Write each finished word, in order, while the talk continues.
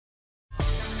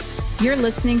You're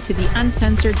listening to the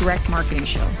Uncensored Direct Marketing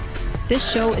Show.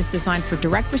 This show is designed for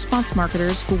direct response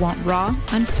marketers who want raw,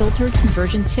 unfiltered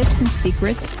conversion tips and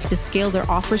secrets to scale their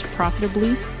offers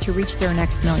profitably to reach their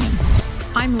next million.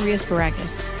 I'm Maria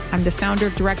Sparagus. I'm the founder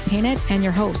of Direct Painted and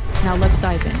your host. Now let's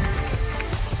dive in.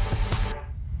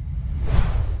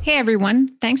 Hey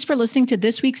everyone, thanks for listening to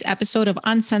this week's episode of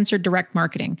Uncensored Direct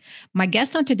Marketing. My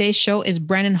guest on today's show is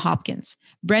Brennan Hopkins.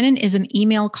 Brennan is an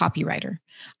email copywriter.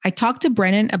 I talked to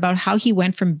Brennan about how he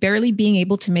went from barely being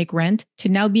able to make rent to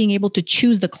now being able to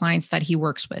choose the clients that he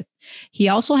works with. He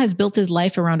also has built his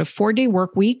life around a 4-day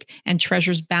work week and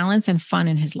treasures balance and fun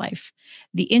in his life.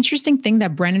 The interesting thing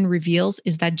that Brennan reveals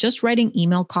is that just writing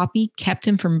email copy kept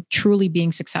him from truly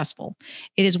being successful.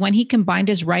 It is when he combined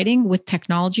his writing with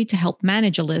technology to help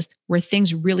manage a list where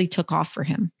things really took off for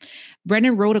him.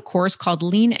 Brennan wrote a course called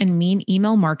Lean and Mean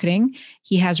Email Marketing.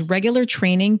 He has regular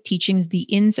training teaching the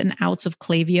ins and outs of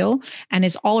Klaviyo and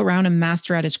is all around a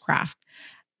master at his craft.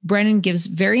 Brennan gives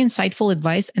very insightful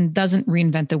advice and doesn't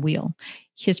reinvent the wheel.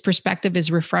 His perspective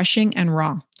is refreshing and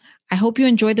raw. I hope you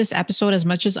enjoyed this episode as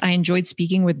much as I enjoyed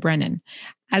speaking with Brennan.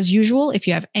 As usual, if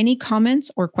you have any comments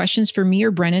or questions for me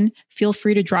or Brennan, feel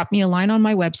free to drop me a line on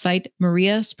my website,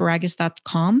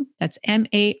 mariasparagus.com. That's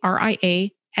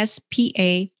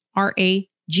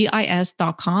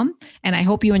mariasparagus.com. And I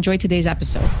hope you enjoyed today's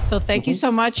episode. So thank you so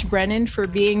much, Brennan, for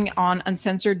being on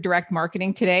Uncensored Direct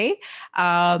Marketing today.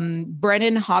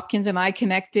 Brennan Hopkins and I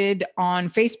connected on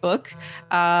Facebook,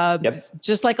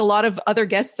 just like a lot of other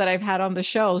guests that I've had on the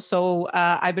show. So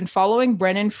I've been following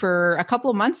Brennan for a couple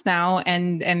of months now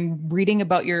and reading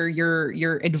about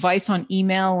your advice on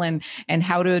email and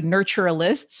how to nurture a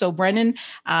list. So Brennan,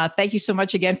 thank you so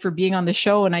much again for being on the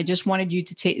show. And I just wanted you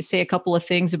to say a couple of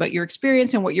things about your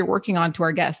experience and what you're working on to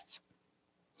our guests.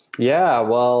 Yeah,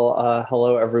 well,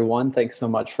 hello everyone. Thanks so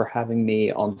much for having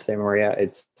me on today, Maria.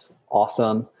 It's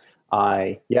awesome.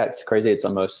 It's crazy. It's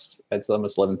almost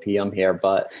 11 p.m. here,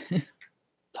 but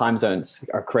time zones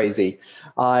are crazy.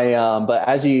 But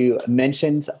as you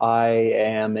mentioned, I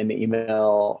am an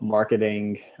email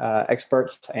marketing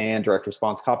expert and direct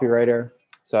response copywriter.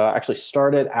 So I actually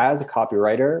started as a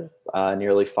copywriter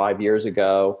nearly 5 years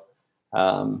ago.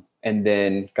 And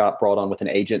then got brought on with an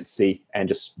agency and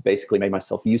just basically made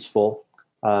myself useful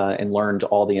and learned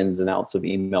all the ins and outs of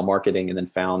email marketing, and then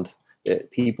found that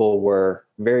people were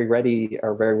very ready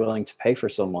or very willing to pay for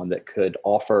someone that could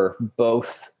offer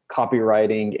both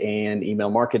copywriting and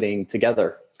email marketing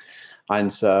together.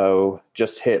 And so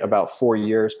just hit about 4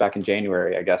 years back in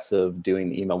January, I guess, of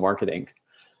doing email marketing.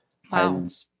 Wow.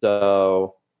 And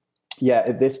so yeah,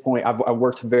 at this point, I've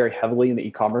worked very heavily in the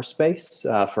e-commerce space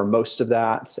for most of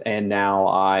that. And now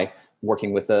I'm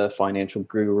working with a financial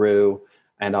guru.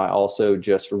 And I also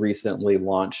just recently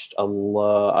launched a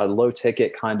low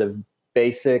ticket kind of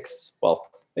basics. Well,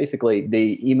 basically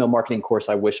the email marketing course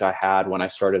I wish I had when I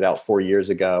started out 4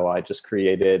 years ago. I just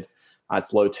created,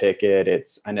 it's low ticket.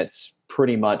 It's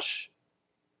pretty much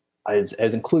as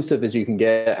inclusive as you can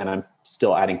get. And I'm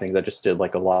still adding things. I just did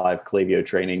like a live Klaviyo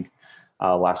training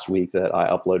last week that I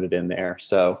uploaded in there.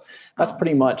 So that's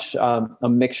pretty much a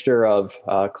mixture of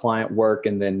client work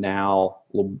and then now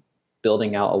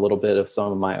building out a little bit of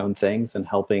some of my own things and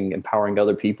empowering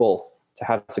other people to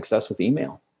have success with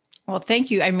email. Well, thank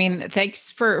you. I mean,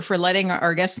 thanks for letting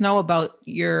our guests know about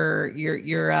your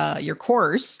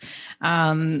course.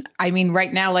 I mean,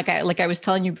 right now, like I was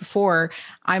telling you before,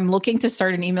 I'm looking to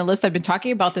start an email list. I've been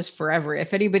talking about this forever.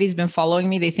 If anybody's been following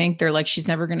me, they think they're like, she's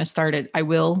never going to start it. I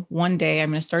will one day. I'm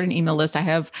going to start an email list. I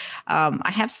have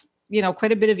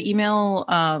quite a bit of email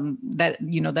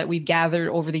that we've gathered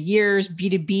over the years,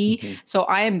 B2B. Mm-hmm. So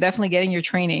I am definitely getting your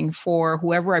training for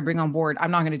whoever I bring on board.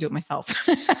 I'm not going to do it myself.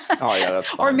 Oh yeah, that's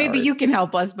fine. Or maybe you can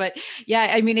help us. But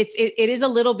yeah, I mean, it is a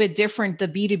little bit different. The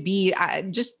B2B,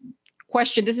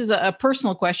 question. This is a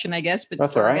personal question, I guess, but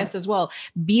that's all right. I guess as well.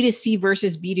 B2C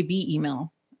versus B2B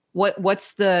email.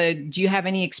 Do you have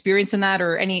any experience in that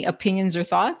or any opinions or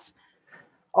thoughts?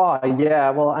 Oh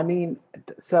yeah. Well, I mean,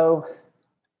 so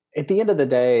at the end of the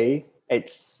day,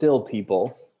 it's still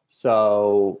people.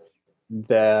 So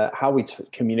how we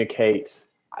communicate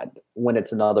when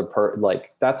it's another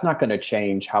that's not going to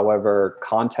change. However,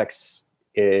 context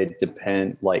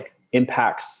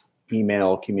impacts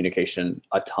email communication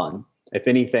a ton. If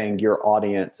anything, your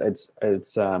audience is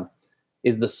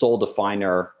the sole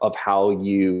definer of how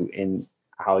you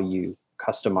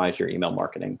customize your email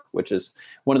marketing, which is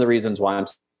one of the reasons why I'm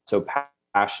so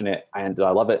passionate and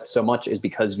I love it so much, is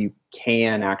because you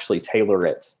can actually tailor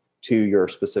it to your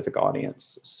specific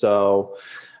audience. So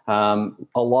a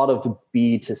lot of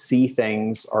B2C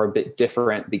things are a bit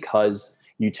different because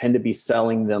you tend to be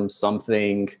selling them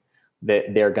something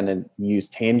that they're going to use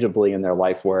tangibly in their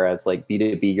life. Whereas like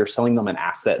B2B, you're selling them an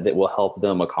asset that will help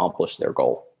them accomplish their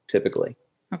goal typically.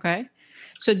 Okay.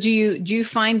 So do you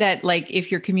find that like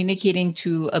if you're communicating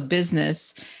to a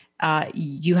business,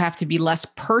 you have to be less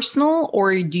personal,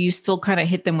 or do you still kind of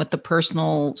hit them with the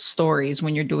personal stories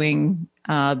when you're doing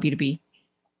B2B?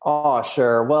 Oh,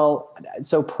 sure. Well,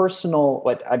 so personal,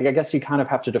 what I guess you kind of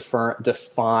have to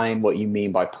define what you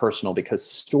mean by personal, because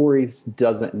stories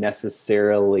doesn't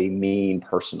necessarily mean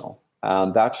personal.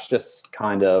 That's just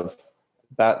kind of,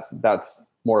 that's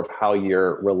more of how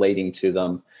you're relating to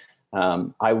them.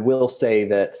 I will say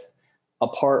that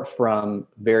apart from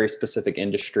very specific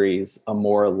industries, a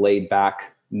more laid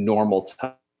back, normal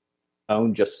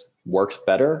tone just works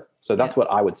better. So that's what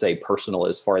I would say personal,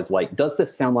 as far as like, does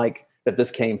this sound like that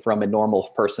this came from a normal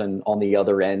person on the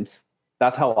other end?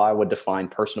 That's how I would define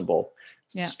personable.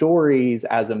 Yeah. Stories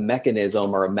as a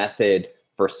mechanism or a method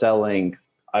for selling,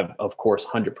 of course,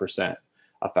 100%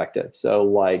 effective. So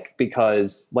like,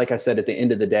 because like I said, at the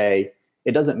end of the day,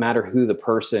 it doesn't matter who the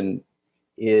person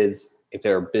is, if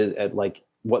they're like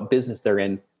what business they're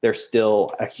in, they're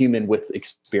still a human with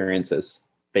experiences.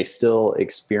 They still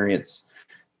experience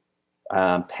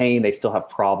pain. They still have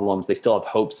problems. They still have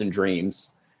hopes and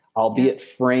dreams, albeit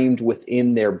framed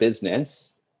within their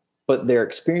business, but their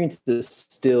experience is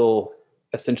still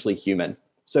essentially human.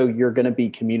 So you're going to be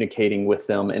communicating with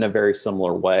them in a very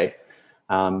similar way.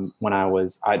 When I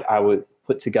would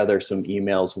put together some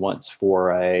emails once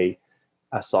for a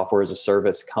software as a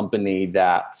service company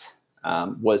that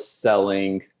was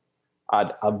selling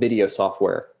a video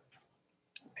software.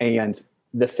 And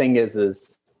the thing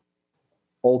is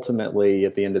ultimately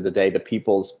at the end of the day, the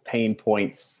people's pain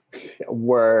points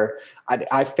were,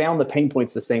 I found the pain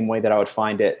points the same way that I would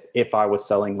find it if I was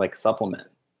selling like supplement,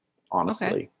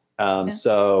 honestly. Okay.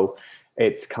 So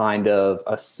it's kind of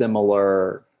a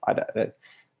similar,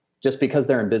 just because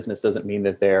they're in business doesn't mean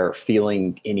that they're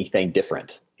feeling anything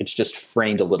different. It's just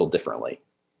framed a little differently.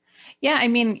 Yeah. I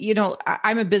mean,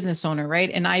 I'm a business owner,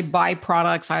 right? And I buy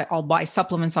products, I'll buy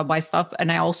supplements, I'll buy stuff.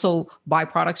 And I also buy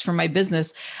products for my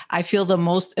business. I feel the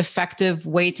most effective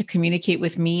way to communicate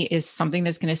with me is something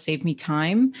that's going to save me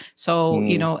time. So,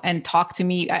 and talk to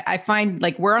me. I find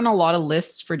like we're on a lot of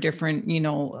lists for different,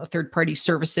 third-party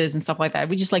services and stuff like that.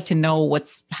 We just like to know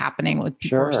what's happening, what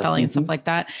people are selling and stuff like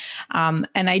that. And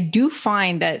I do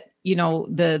find that,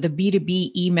 the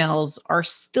B2B emails are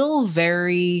still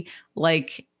very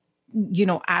like,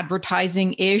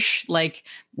 advertising-ish, like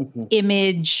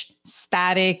image,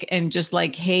 static, and just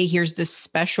like, hey, here's this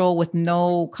special with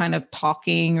no kind of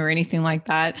talking or anything like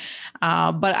that.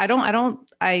 But I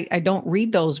don't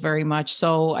read those very much.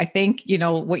 So I think,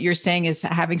 what you're saying is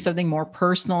having something more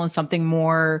personal and something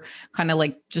more kind of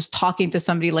like just talking to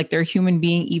somebody like they're a human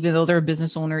being, even though they're a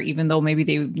business owner, even though maybe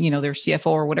they, they're CFO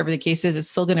or whatever the case is, it's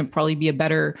still going to probably be a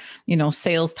better,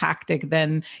 sales tactic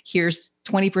than here's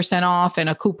 20% off and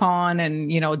a coupon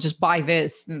and, just buy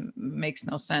this. Makes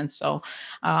no sense. So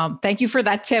thank you for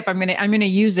that tip. I'm going to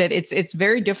use it. It's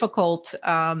very difficult.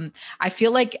 I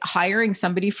feel like hiring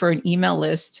somebody for an email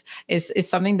list is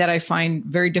something that I find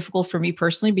very difficult for me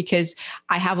personally, because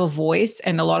I have a voice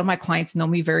and a lot of my clients know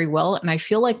me very well. And I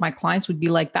feel like my clients would be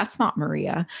like, that's not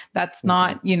Maria. That's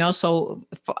not, so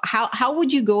how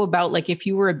would you go about, like, if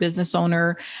you were a business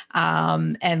owner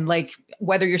and like,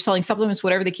 whether you're selling supplements,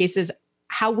 whatever the case is,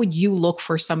 how would you look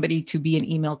for somebody to be an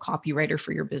email copywriter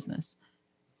for your business?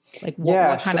 Like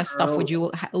what kind of stuff would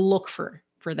you look for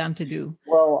them to do?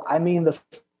 Well, I mean, the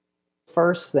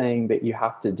first thing that you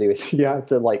have to do is you have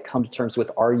to like come to terms with,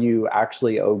 are you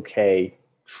actually okay,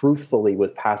 truthfully,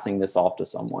 with passing this off to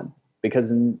someone?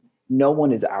 Because no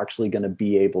one is actually going to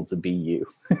be able to be you.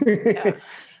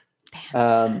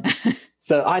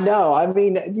 So I know, I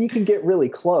mean, you can get really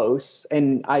close,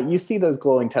 and you see those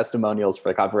glowing testimonials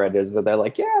for copywriters that they're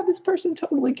like, yeah, this person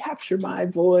totally captured my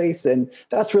voice. And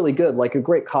that's really good. Like a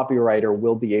great copywriter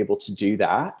will be able to do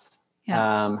that.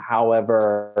 Yeah.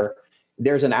 However,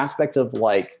 there's an aspect of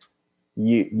like,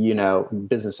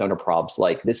 business owner probs,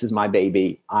 like, this is my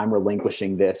baby. I'm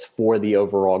relinquishing this for the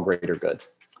overall greater good.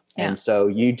 Yeah. And so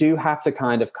you do have to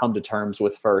kind of come to terms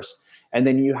with first, and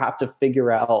then you have to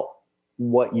figure out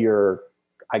what your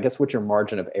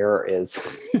margin of error is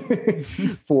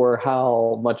for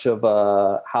how much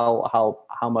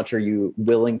are you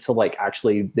willing to like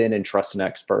actually then entrust an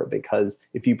expert? Because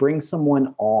if you bring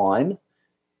someone on,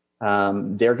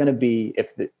 they're going to be,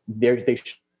 they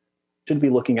should be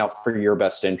looking out for your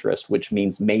best interest, which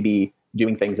means maybe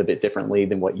doing things a bit differently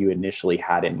than what you initially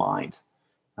had in mind.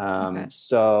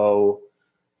 So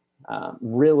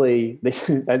really,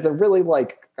 that's a really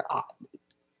like,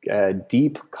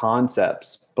 deep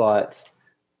concepts, but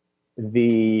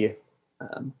the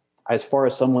as far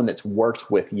as someone that's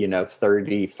worked with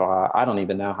 35, I don't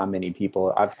even know how many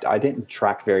people. I didn't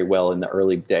track very well in the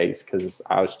early days because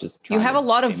I was just trying You have to a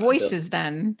lot of pay my bills. voices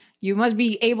then. You must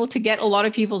be able to get a lot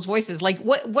of people's voices. Like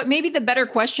what maybe the better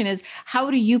question is,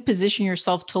 how do you position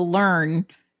yourself to learn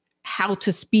how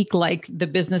to speak like the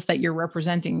business that you're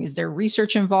representing? Is there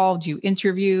research involved? Do you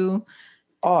interview?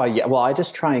 Oh yeah, well, I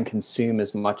just try and consume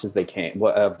as much as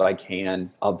what I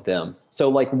can of them. So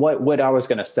like what I was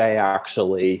going to say,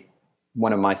 actually,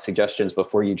 one of my suggestions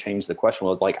before you change the question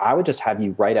was like, I would just have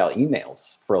you write out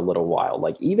emails for a little while.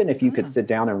 Like, even if you could sit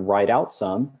down and write out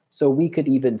some, so we could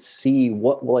even see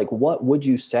what would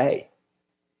you say?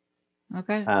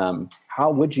 Okay.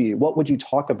 What would you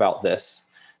talk about this?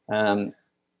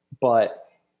 But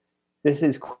this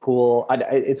is cool.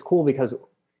 It's cool because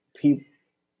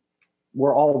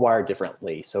we're all wired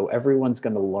differently. So everyone's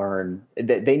going to learn.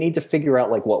 They need to figure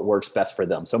out like what works best for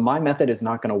them. So my method is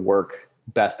not going to work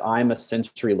best. I'm a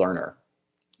sensory learner.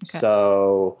 Okay.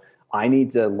 So I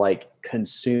need to like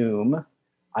consume.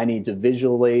 I need to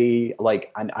visually,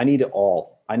 like, I need it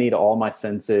all. I need all my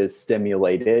senses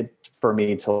stimulated for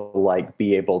me to like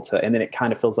be able to, and then it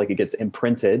kind of feels like it gets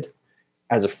imprinted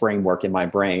as a framework in my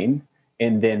brain.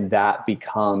 And then that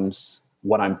becomes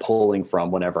what I'm pulling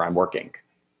from whenever I'm working.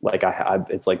 Like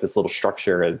it's like this little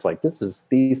structure. It's like,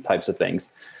 these types of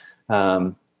things,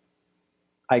 I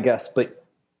guess, but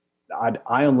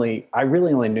I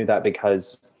really only knew that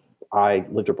because I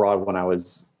lived abroad when I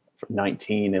was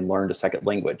 19 and learned a second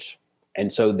language.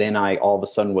 And so then I all of a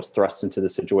sudden was thrust into the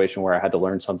situation where I had to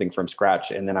learn something from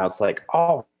scratch. And then I was like,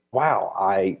 oh, wow,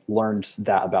 I learned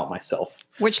that about myself.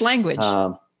 Which language?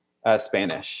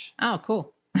 Spanish. Oh,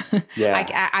 cool.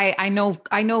 Yeah. I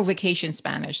know vacation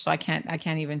Spanish, so I can't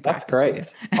even practice. That's great.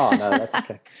 Oh no, that's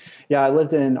okay. Yeah, I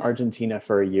lived in Argentina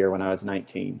for a year when I was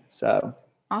 19. So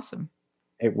awesome.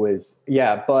 It was,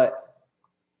 yeah, but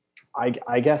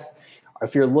I guess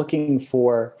if you're looking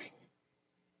for,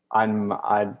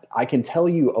 I can tell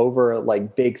you over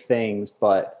like big things,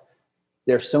 but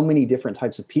there's so many different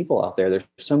types of people out there. There's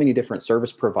so many different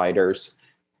service providers,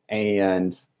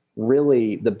 and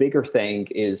really the bigger thing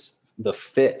is the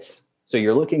fit. So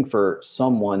you're looking for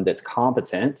someone that's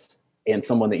competent and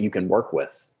someone that you can work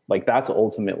with. Like that's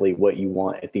ultimately what you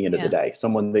want at the end of the day.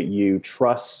 Someone that you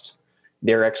trust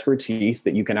their expertise,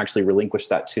 that you can actually relinquish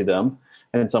that to them,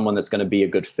 and someone that's going to be a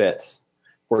good fit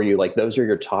for you. Like those are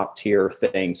your top tier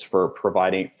things for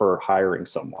hiring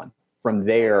someone. From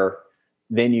there,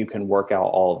 then you can work out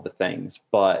all of the things.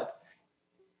 But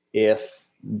if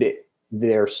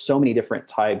there's so many different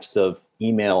types of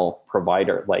email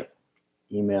provider, like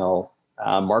email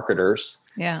marketers.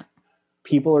 Yeah.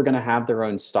 People are going to have their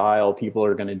own style. People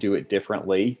are going to do it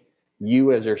differently.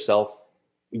 You as yourself,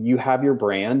 you have your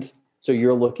brand. So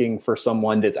you're looking for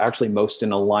someone that's actually most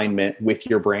in alignment with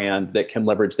your brand that can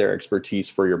leverage their expertise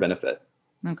for your benefit.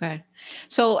 Okay.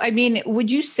 So, I mean,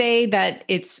 would you say that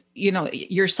it's,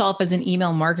 yourself as an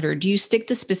email marketer, do you stick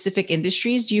to specific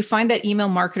industries? Do you find that email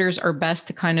marketers are best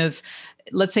to kind of,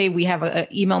 let's say we have a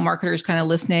email marketers kind of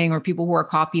listening, or people who are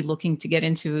copy looking to get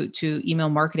into email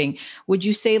marketing. Would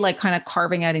you say like kind of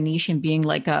carving out a niche and being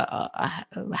like a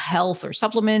health or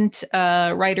supplement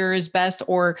writer is best?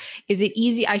 Or is it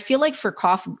easy? I feel like for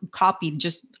copy,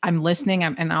 just I'm listening.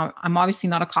 I'm obviously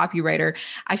not a copywriter.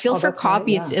 I feel for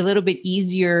copy, it's a little bit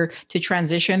easier to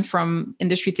transition from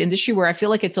industry to industry, where I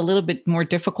feel like it's a little bit more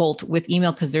difficult with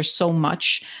email because there's so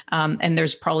much and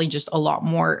there's probably just a lot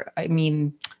more. I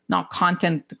mean, not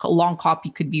content, long copy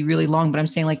could be really long, but I'm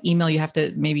saying like email, you have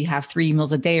to maybe have 3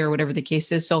 emails a day or whatever the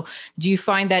case is. So do you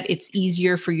find that it's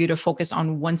easier for you to focus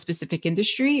on one specific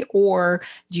industry, or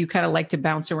do you kind of like to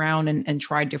bounce around and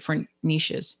try different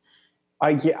niches?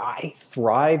 I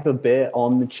thrive a bit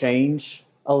on the change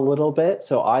a little bit.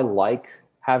 So I like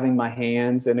having my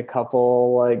hands in a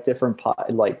couple like different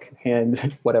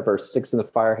whatever sticks in the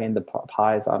fire, hand the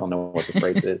pies. I don't know what the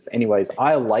phrase is. Anyways,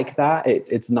 I like that.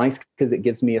 It's nice because it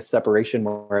gives me a separation.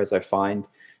 Whereas I find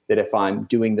that if I'm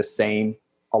doing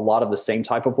a lot of the same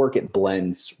type of work, it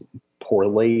blends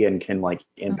poorly and can like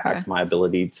impact my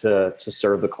ability to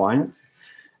serve the clients.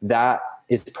 That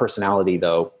is personality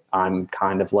though. I'm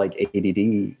kind of like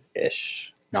ADD-ish.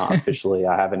 Not officially.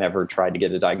 I haven't ever tried to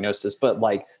get a diagnosis, but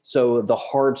like, so the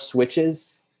hard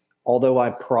switches, although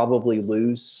I probably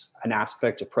lose an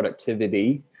aspect of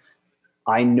productivity,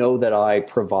 I know that I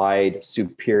provide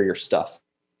superior stuff.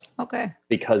 Okay.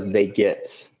 Because they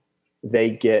get,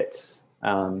 it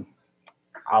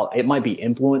might be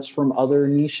influenced from other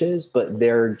niches, but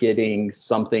they're getting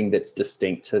something that's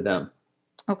distinct to them.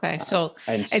 Okay. So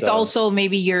And it's so, also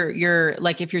maybe you're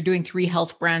like, if you're doing three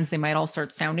health brands, they might all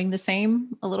start sounding the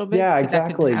same a little bit. yeah, That could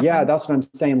exactly. Yeah, happen. that's what I'm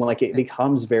saying. Like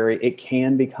it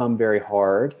can become very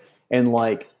hard. And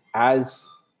like,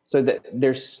 so that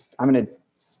I'm going to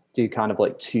do kind of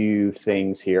like two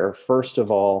things here. First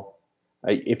of all,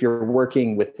 if you're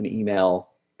working with an email,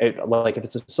 like if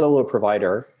it's a solo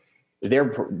provider,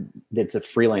 they're it's a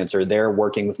freelancer, they're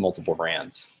working with multiple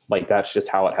brands. Like that's just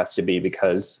how it has to be,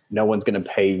 because no one's going to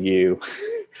pay you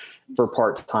for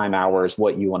part-time hours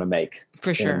what you want to make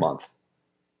For in a sure. month.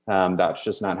 That's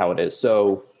just not how it is.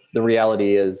 So the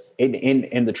reality is,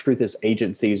 and the truth is,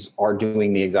 agencies are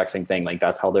doing the exact same thing. Like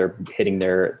that's how they're hitting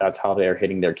their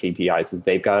KPIs, is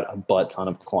they've got a butt ton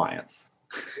of clients.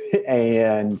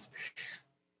 And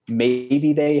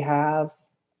maybe they have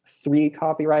three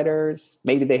copywriters,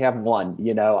 maybe they have one,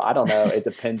 I don't know. It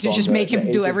depends To on just make the him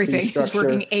do agency everything. He's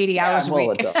working structure. 80 Yeah, hours a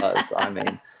well, it week. does. I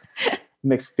mean,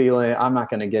 mixed feeling. I'm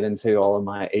not going to get into all of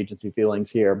my agency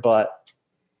feelings here, but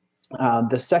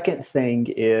the second thing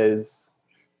is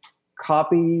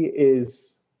copy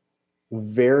is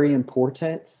very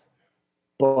important,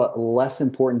 but less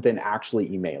important than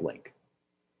actually emailing.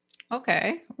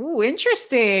 Okay. Ooh,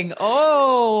 interesting.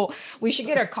 Oh, we should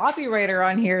get a copywriter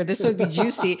on here. This would be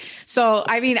juicy. So,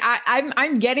 I mean,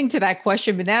 I'm getting to that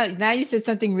question, but now you said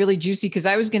something really juicy, because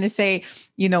I was going to say,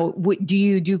 do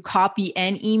you do copy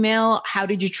and email? How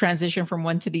did you transition from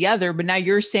one to the other? But now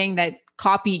you're saying that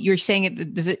copy. You're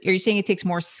saying are you saying it takes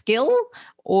more skill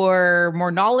or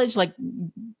more knowledge? Like,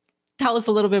 tell us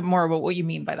a little bit more about what you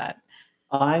mean by that.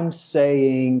 I'm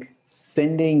saying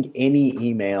sending any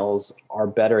emails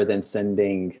is better than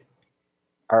sending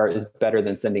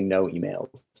no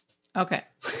emails, Okay.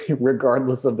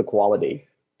 regardless of the quality.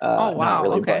 Oh, Not wow.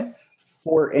 really, Okay. but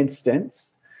for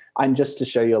instance, I'm just to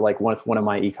show you like one of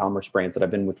my e-commerce brands that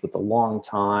I've been with a long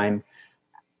time.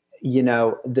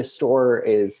 The store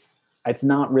it's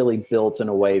not really built in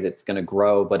a way that's going to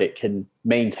grow, but it can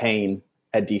maintain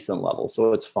a decent level,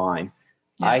 so it's fine.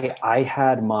 Yeah. I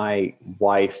had my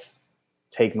wife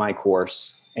take my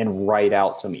course and write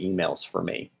out some emails for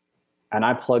me, and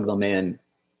I plug them in,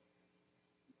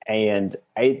 and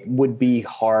it would be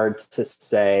hard to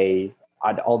say,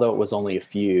 although it was only a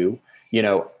few,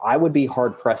 I would be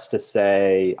hard pressed to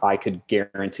say I could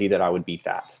guarantee that I would beat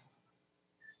that,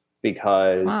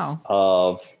 because Wow.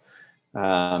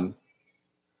 of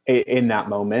in that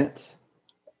moment,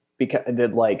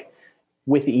 because like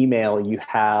with email, you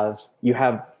have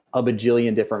a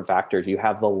bajillion different factors. You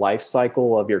have the life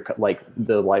cycle of your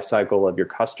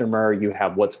customer. You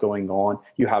have what's going on.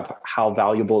 You have how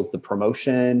valuable is the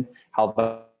promotion,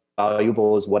 how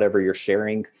valuable is whatever you're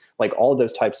sharing. Like all of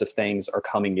those types of things are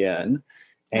coming in.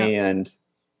 Yeah. And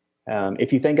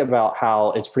if you think about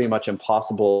how it's pretty much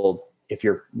impossible, if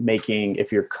you're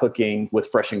cooking with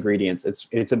fresh ingredients,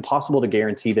 it's impossible to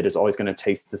guarantee that it's always going to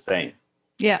taste the same.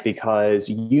 Yeah. Because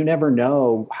you never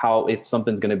know if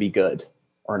something's going to be good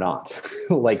or not,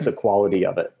 like the quality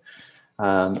of it.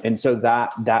 And so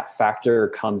that factor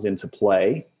comes into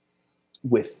play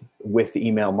with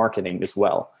email marketing as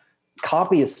well.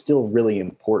 Copy is still really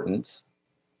important,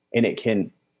 and it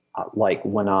can, like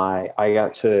when I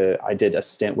did a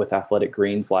stint with Athletic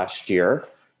Greens last year,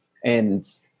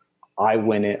 and I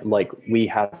went in, like we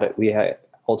had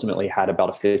ultimately had about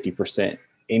a 50%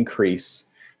 increase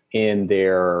in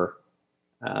their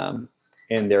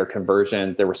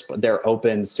conversions. Their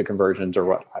opens to conversions, or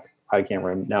what I can't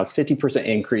remember now. It's 50%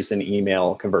 increase in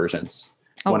email conversions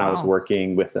Oh, when I was wow.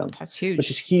 working with them. That's huge.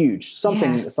 Which is huge.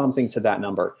 Something to that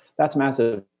number. That's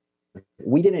massive.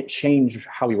 We didn't change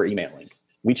how we were emailing.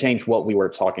 We changed what we were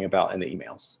talking about in the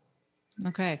emails.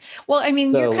 Okay. Well, I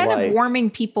mean, you're kind of warming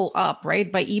people up,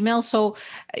 right, by email. So,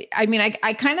 I mean,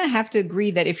 I kind of have to agree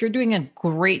that if you're doing a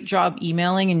great job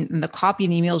emailing and the copy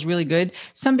in the email is really good,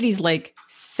 somebody's like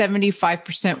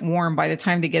 75% warm by the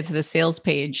time they get to the sales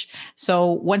page.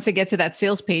 So once they get to that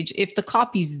sales page, if the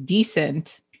copy's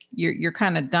decent, you're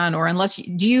kind of done. Or unless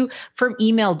from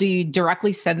email, do you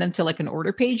directly send them to like an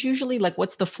order page usually? Like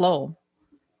what's the flow?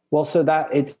 Well, so that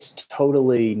it's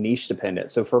totally niche dependent.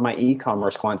 So for my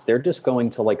e-commerce clients, they're just going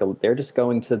to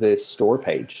the store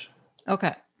page.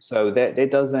 Okay. So that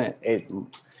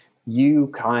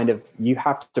you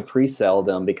have to pre-sell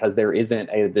them, because there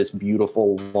isn't this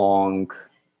beautiful long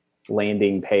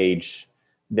landing page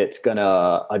that's going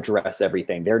to address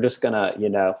everything. They're just going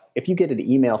to, if you get an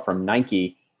email from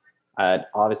Nike,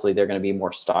 obviously they're going to be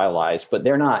more stylized, but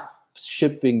they're not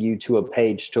shipping you to a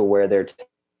page to where they're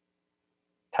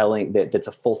telling that's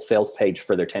a full sales page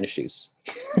for their tennis shoes.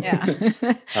 Yeah.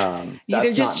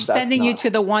 They're just sending you to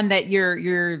the one that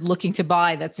you're looking to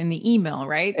buy that's in the email,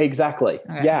 right? Exactly.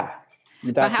 Okay. Yeah.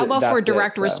 But how about for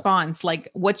direct response? Like,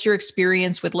 what's your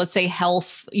experience with, let's say,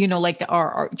 health, like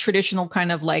our traditional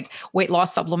kind of like weight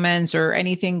loss supplements or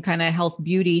anything kind of health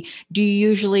beauty?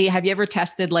 Have you ever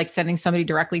tested like sending somebody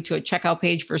directly to a checkout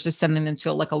page versus sending them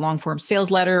to like a long form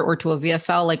sales letter or to a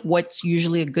VSL? Like, what's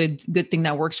usually a good thing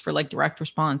that works for like direct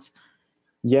response?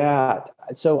 Yeah.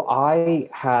 So I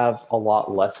have a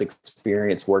lot less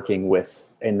experience working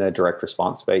in the direct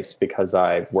response space because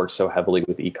I work so heavily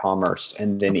with e-commerce,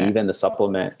 and then even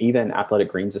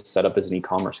Athletic Greens is set up as an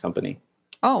e-commerce company.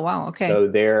 Oh, wow. Okay. So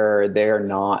they're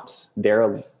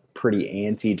pretty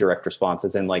anti direct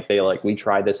responses, and we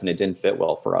tried this and it didn't fit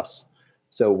well for us.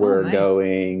 So we're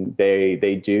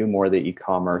they do more the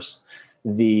e-commerce.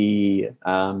 The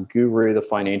the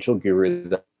financial guru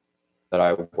that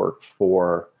I work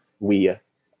for, we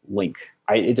link.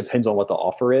 It depends on what the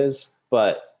offer is,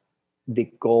 but the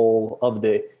goal of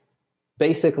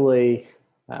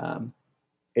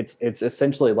it's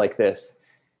essentially like this.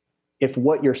 If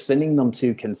what you're sending them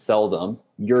to can sell them,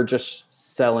 you're just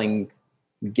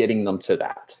getting them to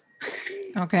that.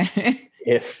 Okay.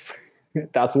 If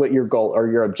that's what your goal or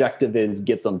your objective is,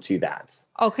 get them to that.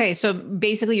 Okay. So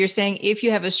basically you're saying if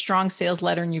you have a strong sales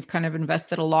letter and you've kind of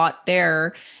invested a lot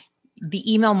there,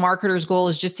 the email marketer's goal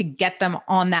is just to get them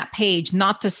on that page,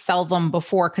 not to sell them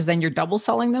before, because then you're double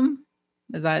selling them.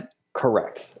 Is that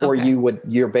correct? Okay. Or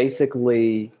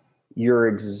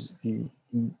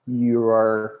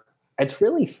it's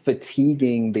really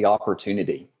fatiguing the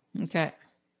opportunity. Okay.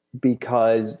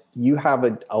 Because you have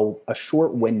a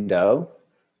short window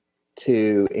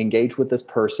to engage with this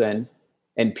person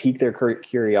and pique their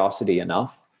curiosity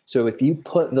enough. So if you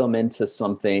put them into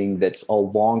something that's a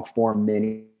long form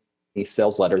mini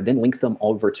sales letter, then link them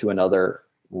over to another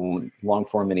long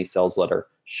form mini sales letter.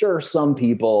 Sure, some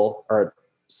people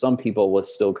will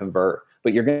still convert,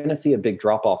 but you're going to see a big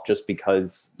drop off just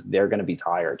because they're going to be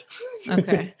tired.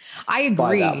 Okay. I agree.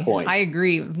 By that point. I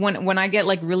agree. When I get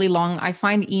like really long, I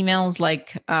find emails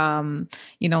like,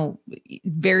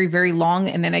 very, very long.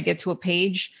 And then I get to a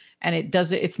page and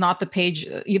it's not the page,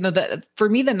 for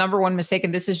me, the number one mistake,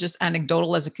 and this is just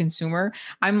anecdotal as a consumer,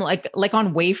 I'm like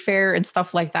on Wayfair and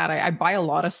stuff like that. I buy a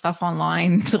lot of stuff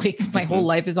online. Like my whole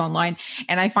life is online.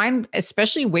 And I find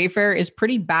especially Wayfair is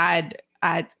pretty bad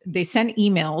they send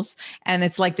emails and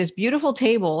it's like this beautiful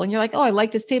table and you're like, oh, I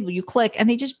like this table. You click and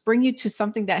they just bring you to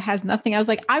something that has nothing. I was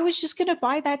like, I was just going to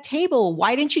buy that table.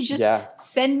 Why didn't you just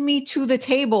send me to the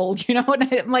table? And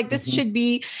I'm like, this should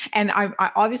be, and I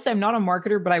obviously I'm not a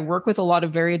marketer, but I work with a lot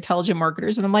of very intelligent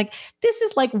marketers. And I'm like, this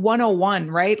is like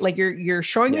 101, right? Like you're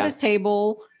showing me this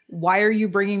table. Why are you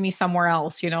bringing me somewhere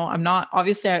else? I'm not,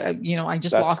 obviously, I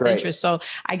just lost interest. So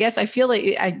I guess I feel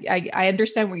like I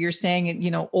understand what you're saying,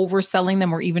 overselling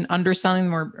them or even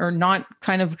underselling them or not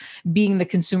kind of being the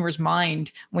consumer's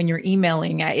mind when you're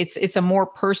emailing. It's a more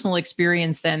personal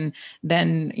experience than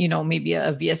maybe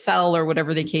a VSL or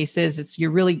whatever the case is.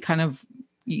 You're really kind of,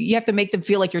 you have to make them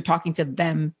feel like you're talking to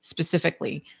them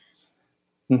specifically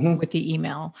with the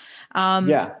email.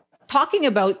 Talking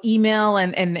about email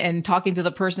and talking to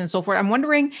the person and so forth, I'm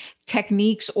wondering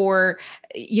techniques or,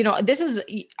 this is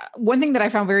one thing that I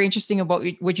found very interesting about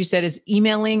what you said is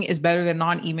emailing is better than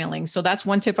non-emailing. So that's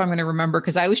one tip I'm going to remember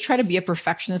because I always try to be a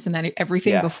perfectionist in that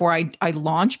everything before I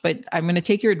launch, but I'm going to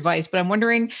take your advice. But I'm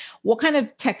wondering what kind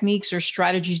of techniques or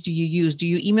strategies do you use? Do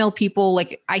you email people?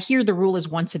 Like I hear the rule is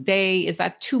once a day. Is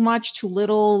that too much, too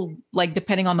little? Like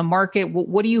depending on the market,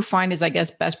 what do you find is, I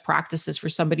guess, best practices for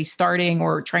somebody starting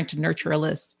or trying to nurture a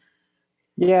list?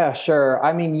 Yeah, sure.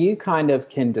 I mean, you kind of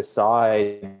can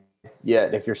decide. Yeah,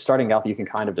 if you're starting out, you can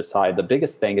kind of decide. The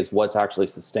biggest thing is what's actually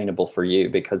sustainable for you,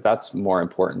 because that's more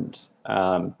important.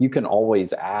 You can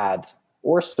always add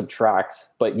or subtract,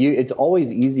 but it's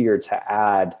always easier to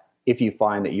add if you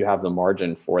find that you have the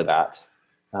margin for that.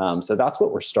 So that's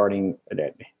what we're starting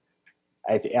at.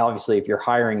 Obviously, if you're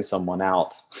hiring someone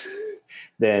out,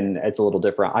 then it's a little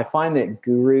different. I find that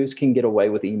gurus can get away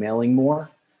with emailing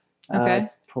more.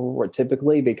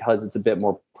 Typically because it's a bit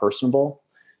more personable.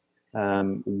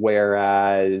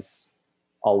 Whereas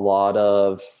a lot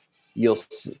of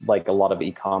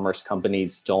e-commerce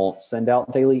companies don't send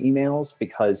out daily emails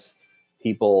because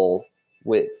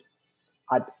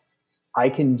I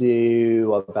can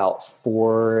do about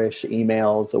 4-ish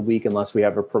emails a week unless we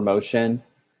have a promotion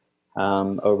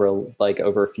over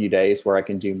a few days where I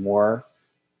can do more.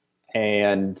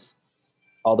 And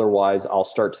otherwise, I'll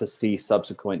start to see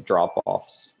subsequent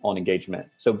drop-offs on engagement.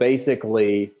 So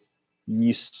basically,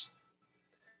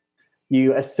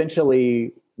 you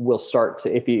essentially will start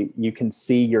to, if you can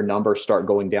see your numbers start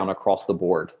going down across the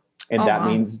board. And that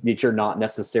means that you're not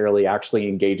necessarily actually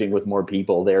engaging with more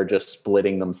people. They're just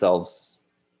splitting themselves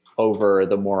over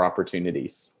the more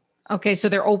opportunities. Okay. So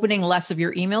they're opening less of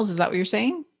your emails. Is that what you're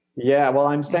saying? Yeah. Well,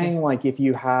 I'm saying like if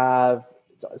you have,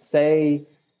 say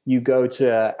you go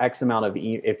to X amount of,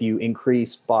 if you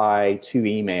increase by 2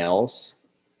 emails,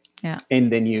 yeah,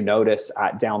 and then you notice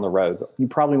down the road, you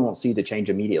probably won't see the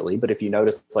change immediately, but if you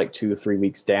notice it's like 2 or 3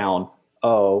 weeks down,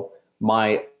 oh,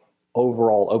 my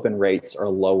overall open rates are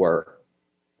lower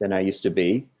than they used to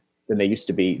be.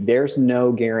 There's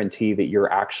no guarantee that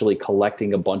you're actually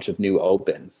collecting a bunch of new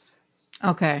opens.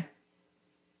 Okay.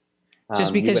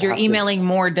 Just because you're emailing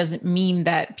more doesn't mean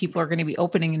that people are going to be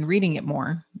opening and reading it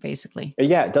more, basically.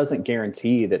 Yeah, it doesn't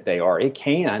guarantee that they are. It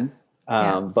can,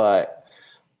 but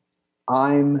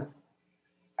I've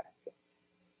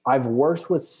worked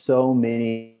with so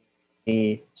many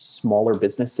smaller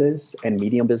businesses and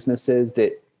medium businesses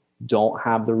that don't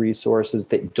have the resources,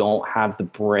 that don't have the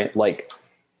brand, like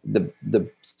the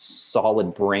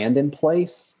solid brand in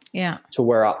place. Yeah. To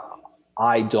where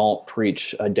I don't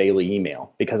preach a daily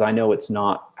email because I know it's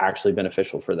not actually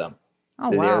beneficial for them.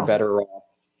 Oh, wow.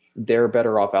 They're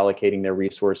better off allocating their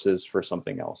resources for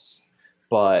something else.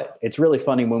 But it's really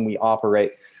funny when we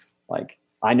operate, like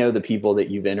I know the people that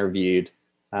you've interviewed,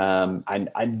 and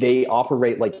they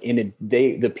operate like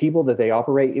the people that they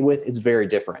operate with, it's very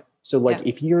different. So like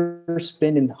if you're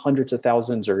spending hundreds of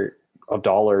thousands of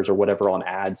dollars or whatever on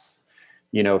ads,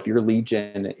 if your lead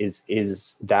gen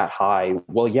is that high,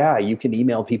 well, yeah, you can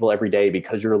email people every day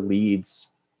because your leads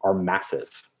are massive.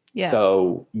 Yeah.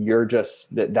 So you're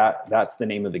just that's the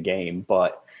name of the game.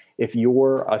 But if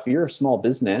you're a small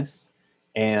business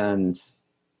and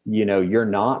you're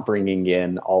not bringing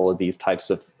in all of these types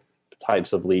of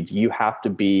leads, you have to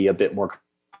be a bit more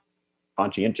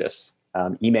conscientious.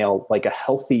 Email, like a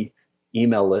healthy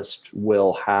email list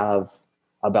will have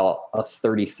about a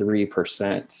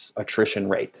 33% attrition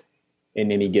rate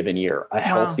in any given year. A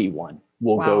healthy one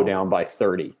will go down by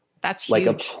 30. That's huge. Like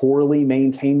a poorly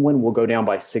maintained one will go down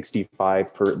by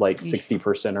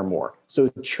 60% or more. So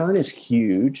churn is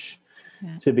huge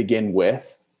to begin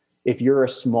with. If you're a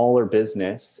smaller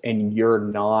business and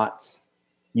you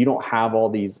don't have all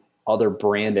these other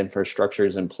brand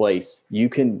infrastructures in place, you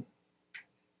can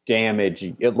damage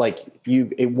it.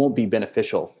 It won't be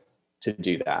beneficial to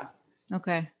do that.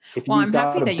 Okay. Well, I'm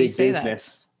happy that you say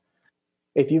that.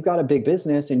 If you've got a big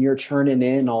business and you're churning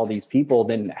in all these people,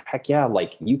 then heck yeah,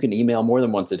 like you can email more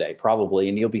than once a day probably,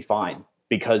 and you'll be fine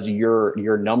because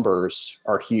your numbers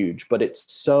are huge. But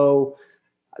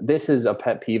this is a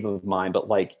pet peeve of mine, but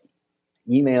like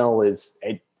email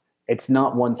it's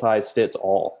not one size fits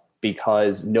all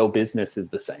because no business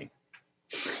is the same.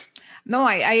 No,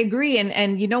 I agree. And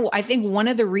I think one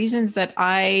of the reasons that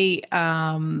I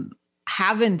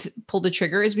haven't pulled the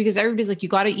trigger is because everybody's like, you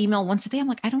got to email once a day. I'm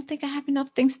like, I don't think I have enough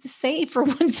things to say for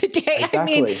once a day. Exactly. I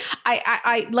mean,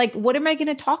 I like, what am I going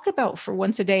to talk about for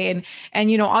once a day?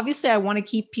 And obviously I want to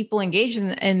keep people engaged.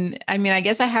 And I mean, I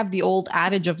guess I have the old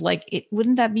adage of like,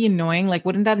 wouldn't that be annoying? Like,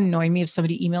 wouldn't that annoy me if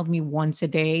somebody emailed me once a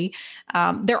day?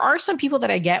 There are some people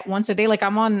that I get once a day. Like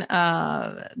I'm on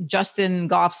Justin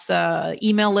Goff's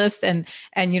email list and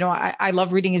I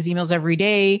love reading his emails every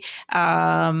day.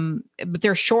 But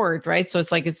they're short, right? So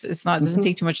it's like, it's not, it doesn't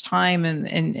take too much time and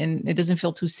it doesn't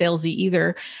feel too salesy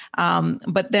either.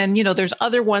 But then, there's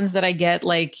other ones that I get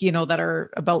like, that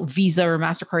are about Visa or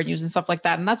MasterCard news and stuff like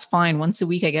that. And that's fine. Once a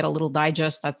week, I get a little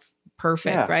digest. That's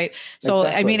perfect. Right. So,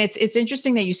 exactly. I mean, it's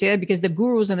interesting that you say that because the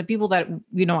gurus and the people that,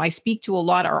 I speak to a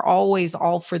lot are always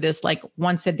all for this, like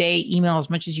once a day email as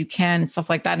much as you can and stuff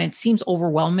like that. And it seems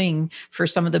overwhelming for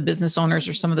some of the business owners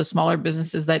or some of the smaller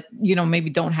businesses that, maybe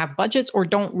don't have budgets or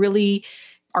don't really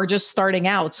are just starting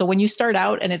out. So when you start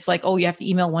out and it's like, oh, you have to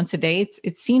email once a day,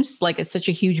 it seems like it's such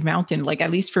a huge mountain. Like, at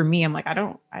least for me, I'm like, I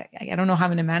don't know how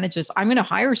I'm going to manage this. I'm going to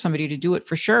hire somebody to do it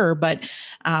for sure. But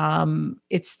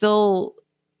it's still,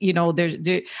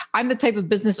 I'm the type of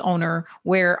business owner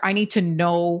where I need to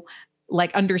know,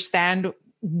 like, understand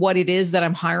what it is that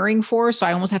I'm hiring for. So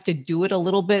I almost have to do it a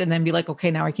little bit and then be like,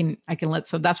 okay, now I can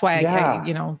so that's why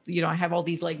I have all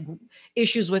these like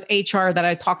issues with HR that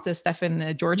I talked to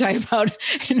Stefan Georgi about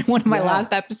in one of my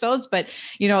last episodes. But,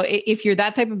 if you're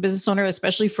that type of business owner,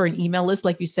 especially for an email list,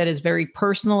 like you said, is very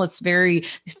personal. It's very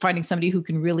finding somebody who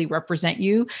can really represent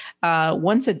you.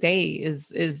 Once a day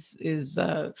is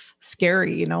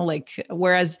scary, like,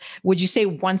 whereas would you say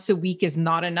once a week is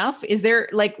not enough? Is there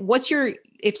like,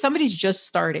 if somebody's just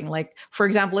starting, like, for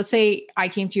example, let's say I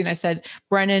came to you and I said,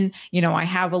 Brennan, I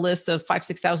have a list of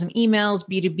 5,000-6,000 emails,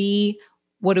 B2B.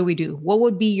 what do we do? What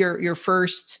would be your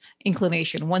first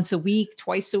inclination? Once a week,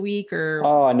 twice a week, or?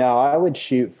 Oh no, I would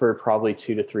shoot for probably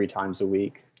 2 to 3 times a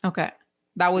week. Okay.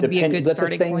 That would be a good But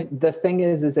starting point. the thing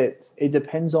is it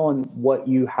depends on what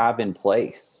you have in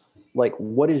place. Like,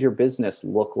 what does your business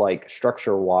look like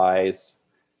structure wise?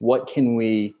 What can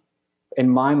we, in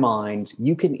my mind,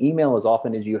 you can email as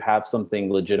often as you have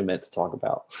something legitimate to talk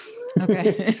about.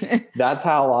 Okay. That's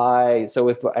so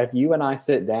if you and I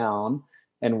sit down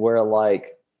and we're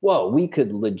like, whoa, we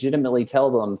could legitimately tell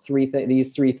them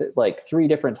like 3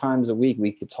 different times a week,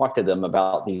 we could talk to them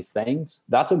about these things.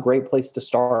 That's a great place to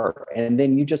start. And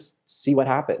then you just see what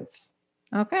happens.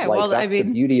 Okay. Like, Well, that's the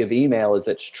beauty of email, is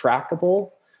it's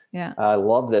trackable. Yeah. I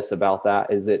love this about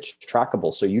that, is it's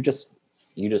trackable. So you just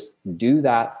do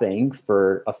that thing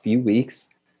for a few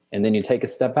weeks, and then you take a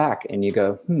step back and you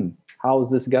go, how is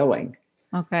this going?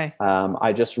 Okay.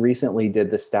 I just recently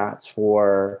did the stats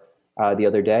for the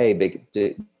other day,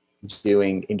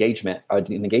 doing an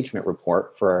engagement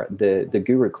report for the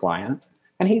guru client,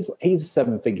 and he's a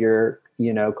 7-figure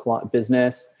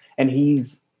business, and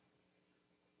he's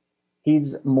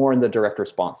more in the direct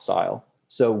response style.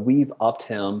 So we've upped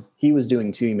him. He was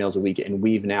doing 2 emails a week, and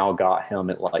we've now got him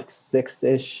at like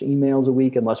 6-ish emails a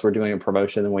week, unless we're doing a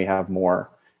promotion, then we have more.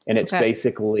 And it's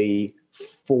basically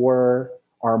 4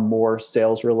 are more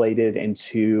sales related and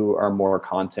 2 are more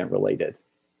content related,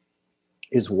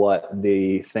 is what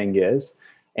the thing is.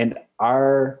 And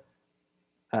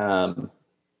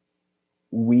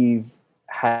we've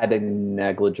had a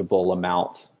negligible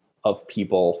amount of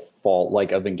people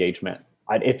of engagement.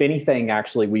 If anything,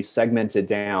 actually, we've segmented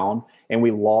down and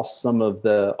we lost some of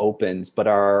the opens, but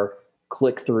our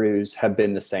click-throughs have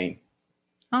been the same.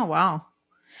 Oh, wow.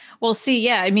 Well, see,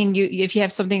 yeah, I mean, if you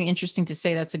have something interesting to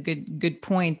say, that's a good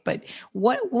point. But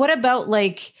what about,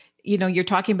 like, you're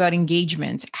talking about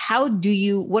engagement.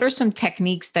 What are some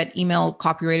techniques that email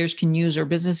copywriters can use or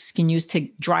businesses can use to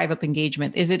drive up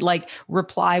engagement? Is it like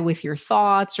reply with your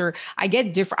thoughts? Or I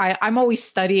get different, I'm always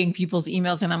studying people's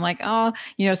emails, and I'm like, oh,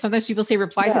 sometimes people say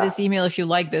reply to this email if you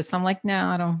like this. And I'm like, no,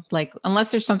 I don't like, unless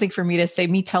there's something for me to say,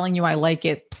 me telling you I like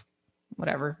it,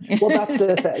 whatever. Well, that's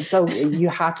the thing. So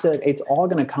it's all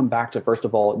going to come back to, first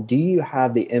of all, do you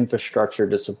have the infrastructure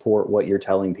to support what you're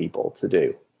telling people to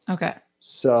do? Okay.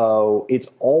 So it's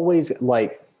always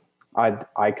like,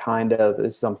 I kind of,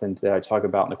 this is something that I talk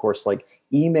about in the course, like,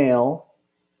 email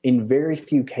in very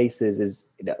few cases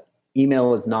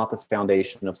email is not the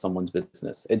foundation of someone's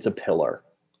business. It's a pillar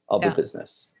of the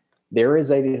business. There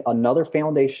is another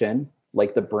foundation,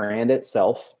 like the brand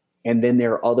itself. And then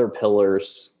there are other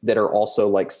pillars that are also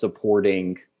like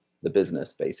supporting the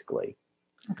business, basically.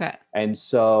 Okay. And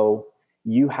so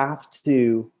you have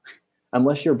to,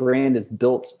 unless your brand is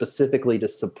built specifically to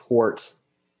support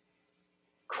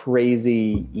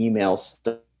crazy email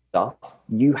stuff,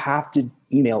 you have to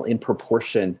email in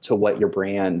proportion to what your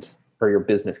brand or your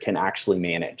business can actually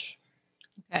manage.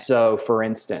 Okay. So for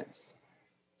instance,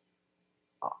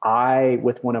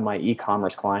 with one of my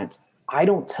e-commerce clients, I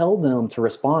don't tell them to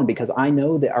respond because I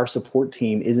know that our support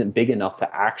team isn't big enough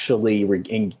to actually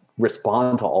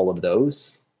respond to all of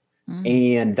those.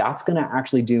 And that's going to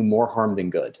actually do more harm than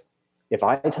good. If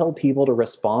I tell people to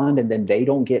respond and then they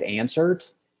don't get answered,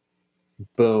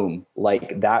 boom,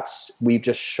 like we've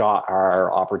just shot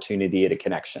our opportunity at a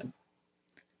connection.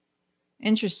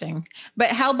 Interesting.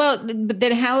 But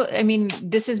I mean,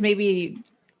 this is maybe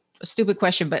a stupid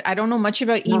question, but I don't know much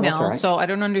about email. No, right. So I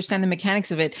don't understand the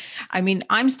mechanics of it. I mean,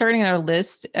 I'm starting out a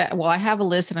list. I have a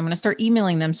list and I'm going to start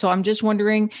emailing them. So I'm just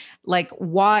wondering, like,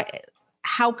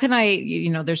 how can I,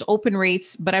 there's open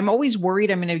rates, but I'm always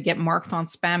worried I'm going to get marked on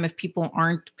spam if people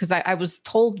aren't, because I was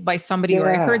told by somebody or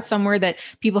I heard somewhere that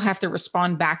people have to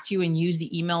respond back to you and use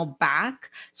the email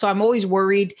back. So I'm always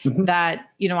worried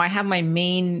that, I have my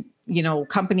main,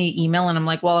 company email, and I'm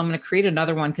like, well, I'm going to create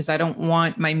another one because I don't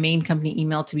want my main company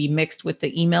email to be mixed with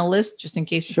the email list, just in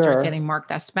case it starts getting marked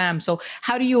as spam. So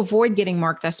how do you avoid getting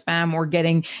marked as spam or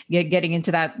getting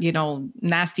into that,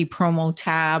 nasty promo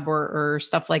tab or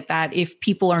stuff like that if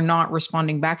people are not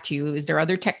responding back to you? Is there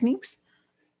other techniques?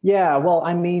 Yeah, well,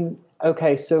 I mean,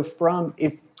 okay, so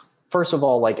first of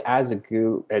all, like, as a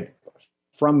guru,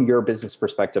 from your business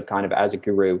perspective, kind of as a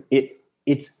guru,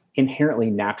 it's inherently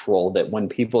natural that when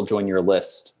people join your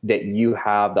list, that you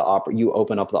have you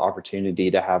open up the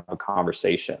opportunity to have a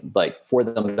conversation, like for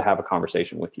them to have a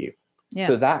conversation with you. Yeah.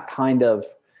 So that kind of,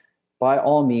 by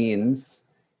all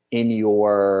means, like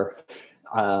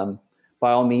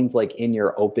in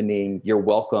your opening, your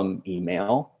welcome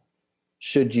email,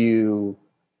 should you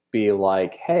be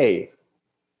like, hey,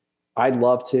 I'd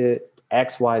love to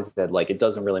XYZ, like it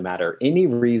doesn't really matter. Any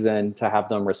reason to have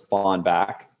them respond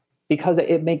back because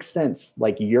it makes sense.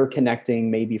 Like you're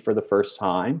connecting maybe for the first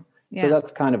time. So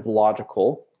that's kind of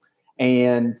logical.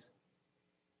 And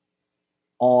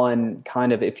on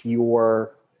kind of if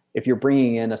you're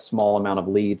bringing in a small amount of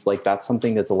leads, like that's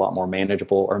something that's a lot more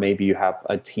manageable, or maybe you have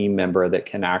a team member that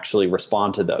can actually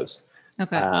respond to those.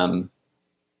 Okay.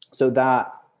 So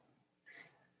that,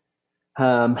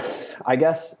 I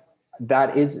guess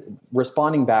that is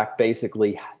responding back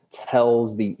basically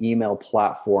tells the email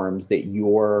platforms that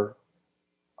you're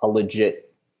a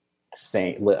legit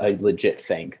thing,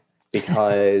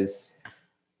 because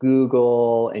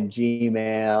Google and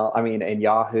Gmail, and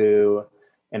Yahoo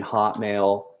and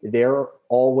Hotmail, they're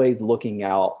always looking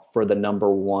out for the number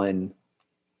one,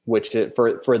 which is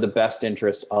for the best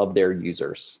interest of their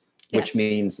users, which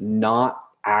means not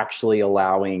actually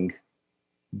allowing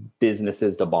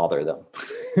businesses to bother them.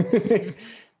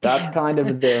 That's kind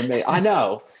of I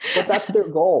know, but that's their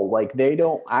goal. Like they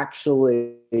don't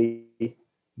actually,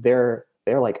 they're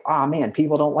like, oh man,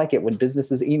 people don't like it when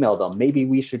businesses email them. Maybe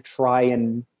we should try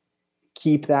and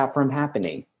keep that from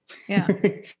happening. Yeah.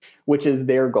 Which is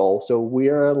their goal. So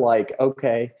we're like,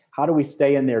 okay, how do we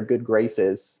stay in their good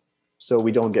graces so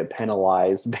we don't get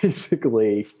penalized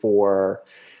basically for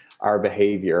our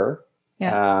behavior?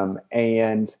 Yeah.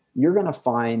 And you're going to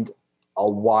find a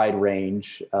wide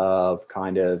range of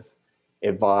kind of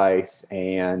advice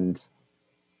and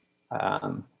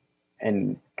kind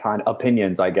of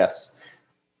opinions, I guess.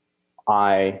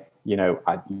 You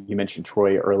mentioned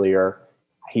Troy earlier.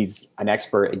 He's an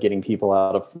expert at getting people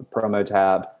out of the promo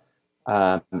tab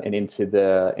and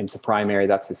into primary.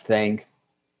 That's his thing.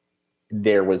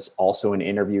 There was also an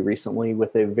interview recently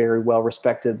with a very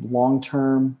well-respected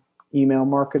long-term email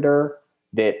marketer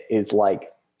that is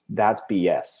like, that's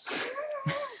BS.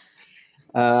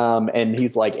 And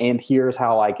he's like, and here's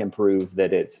how I can prove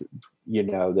that it's,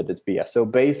 that it's BS. So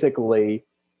basically,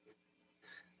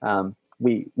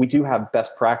 we do have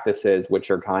best practices, which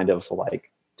are kind of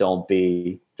like, don't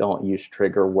use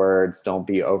trigger words, don't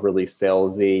be overly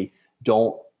salesy,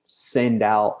 don't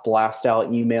blast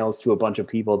out emails to a bunch of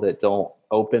people that don't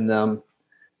open them,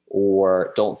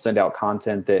 or don't send out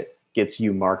content that gets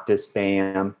you marked as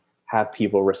spam. Have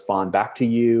people respond back to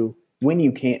you when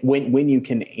you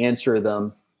can answer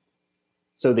them,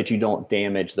 so that you don't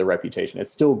damage the reputation.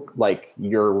 It's still like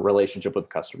your relationship with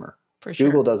the customer. For sure.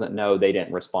 Google doesn't know they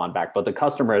didn't respond back, but the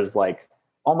customer is like,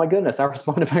 oh my goodness, I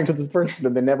responded back to this person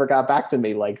and they never got back to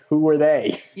me. Like, who were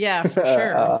they? Yeah, for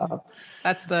sure.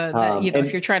 That's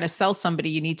if you're trying to sell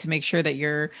somebody, you need to make sure that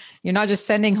you're not just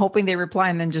sending, hoping they reply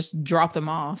and then just drop them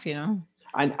off, And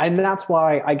that's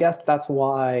why, I guess that's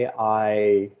why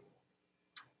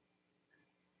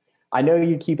I know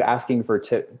you keep asking for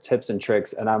tips and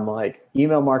tricks, and I'm like,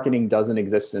 email marketing doesn't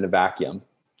exist in a vacuum.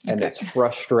 Okay. And it's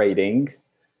frustrating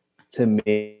to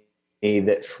me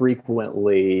that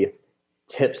frequently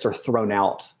tips are thrown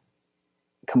out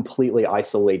completely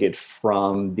isolated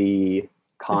from the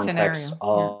context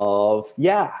of,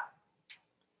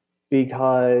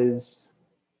 because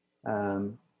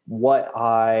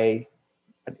I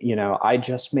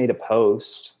just made a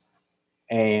post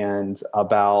and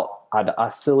about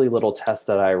a silly little test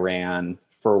that I ran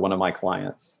for one of my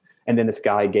clients. And then this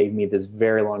guy gave me this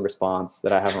very long response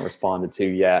that I haven't responded to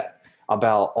yet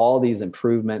about all these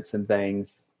improvements and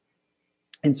things.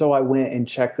 And so I went and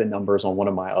checked the numbers on one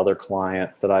of my other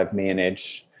clients that I've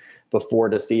managed before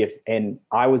to see and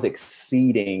I was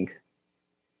exceeding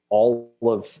all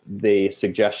of the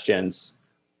suggestions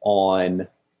on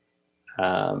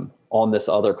this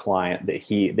other client that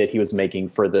he was making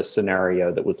for this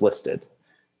scenario that was listed.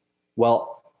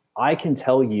 Well, I can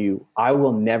tell you, I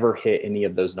will never hit any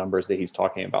of those numbers that he's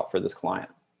talking about for this client.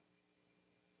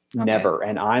 Okay. Never.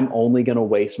 And I'm only going to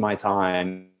waste my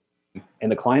time.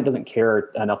 And the client doesn't care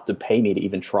enough to pay me to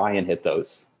even try and hit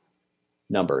those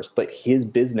numbers. But his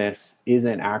business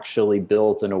isn't actually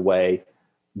built in a way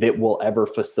that will ever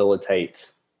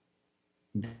facilitate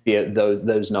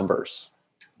those numbers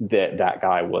that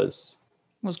guy was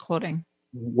quoting,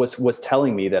 was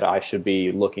telling me that I should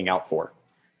be looking out for.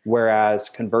 Whereas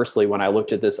conversely, when I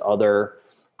looked at this other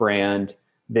brand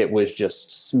that was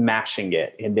just smashing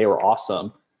it and they were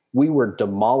awesome, we were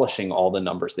demolishing all the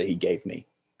numbers that he gave me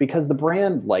because the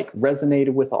brand like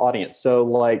resonated with the audience. So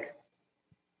like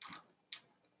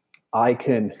I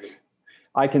can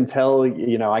tell,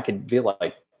 I could be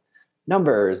like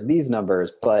these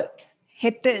numbers, but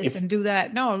hit this and do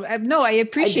that. No, I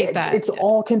appreciate that. It's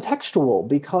all contextual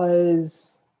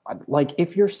because like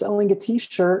if you're selling a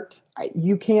t-shirt,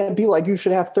 you can't be like, you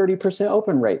should have 30%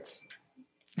 open rates.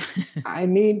 I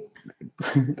mean,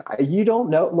 you don't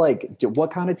know, like,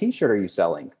 what kind of t-shirt are you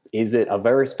selling? Is it a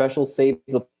very special Save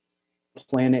the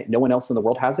Planet? No one else in the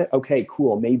world has it? Okay,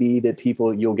 cool. Maybe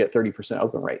you'll get 30%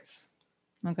 open rates.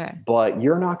 Okay. But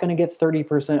you're not going to get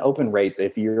 30% open rates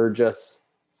if you're just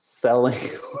selling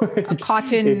A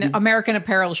cotton American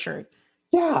Apparel shirt.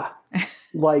 Yeah.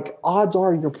 Like, odds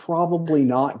are you're probably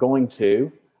not going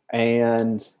to.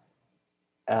 And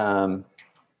like,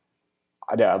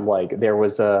 there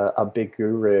was a big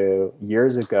guru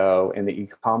years ago in the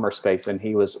e-commerce space, and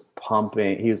he was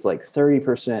like,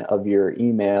 30% of your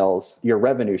emails, your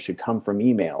revenue should come from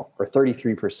email, or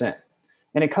 33%.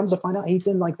 And it comes to find out he's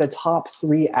in like the top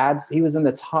 3 ads. He was in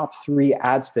the top 3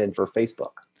 ad spend for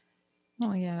Facebook.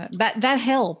 Oh yeah, that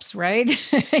helps, right?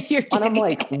 And I'm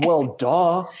like, well,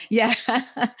 duh. Yeah.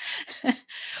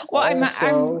 Well,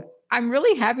 Also, I'm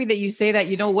really happy that you say that.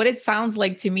 You know what it sounds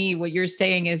like to me, what you're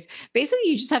saying is basically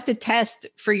you just have to test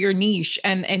for your niche,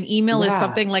 and email is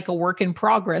something like a work in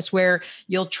progress, where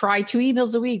you'll try 2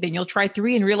 emails a week, then you'll try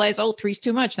 3 and realize, oh, 3's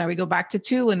too much. Now we go back to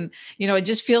 2. And, it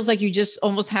just feels like you just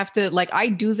almost have to, like, I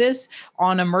do this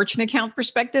on a merchant account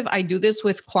perspective. I do this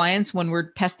with clients when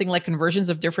we're testing like conversions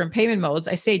of different payment modes.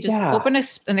 I say, just open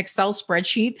an Excel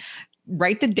spreadsheet,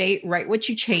 write the date, write what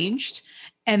you changed.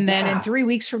 And then in 3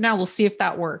 weeks from now, we'll see if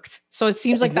that worked. So it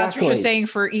seems like that's what you're saying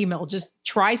for email. Just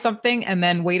try something and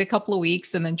then wait a couple of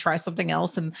weeks and then try something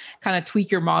else and kind of tweak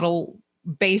your model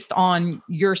based on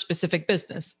your specific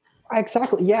business.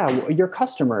 Exactly. Yeah. Your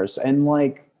customers. And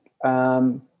like,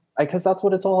 because that's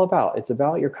what it's all about. It's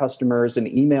about your customers, and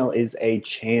email is a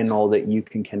channel that you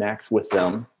can connect with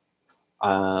them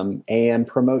and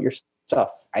promote your stuff.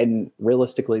 And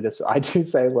realistically, I do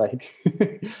say, like,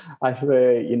 I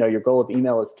say, your goal of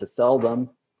email is to sell them,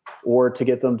 or to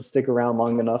get them to stick around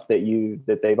long enough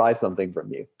that they buy something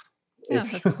from you. Yeah,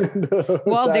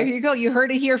 well, there you go. You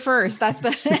heard it here first. That's the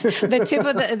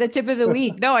the tip of the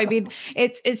week. No, I mean,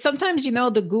 it's sometimes,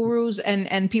 the gurus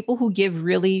and people who give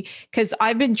really, because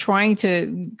I've been trying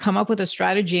to come up with a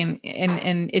strategy, and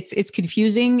it's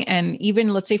confusing. And even,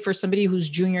 let's say, for somebody who's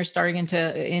junior starting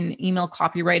in email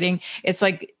copywriting, it's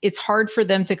like, it's hard for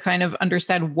them to kind of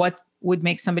understand what would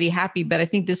make somebody happy. But I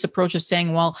think this approach of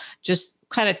saying, well, just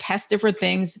kind of test different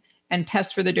things and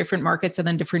test for the different markets and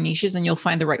then different niches, and you'll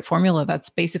find the right formula. That's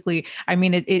basically, I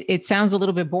mean, it sounds a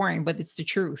little bit boring, but it's the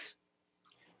truth.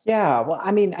 Yeah. Well,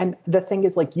 I mean, and the thing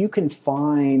is, like, you can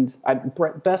find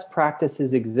best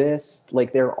practices exist.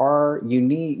 Like,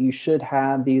 you should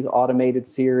have these automated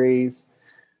series.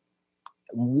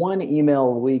 1 email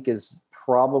a week is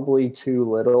probably too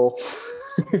little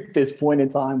at this point in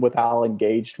time with how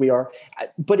engaged we are.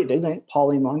 But it isn't.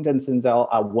 Pauline Longdon sends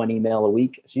out 1 email a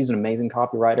week. She's an amazing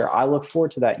copywriter. I look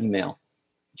forward to that email.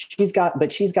 She's got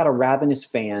a ravenous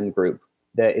fan group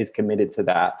that is committed to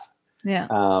that. Yeah.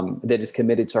 That is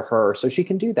committed to her, so she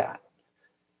can do that.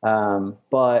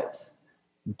 But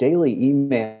daily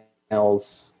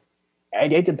emails,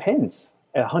 it depends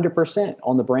 100%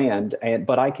 on the brand.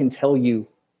 But I can tell you,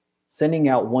 sending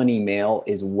out 1 email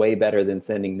is way better than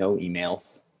sending no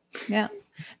emails. Yeah.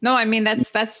 No, I mean, that's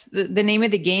the name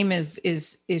of the game is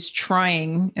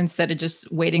trying instead of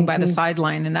just waiting by the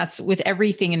sideline. And that's with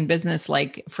everything in business.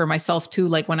 Like, for myself too,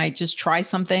 like, when I just try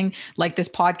something, like this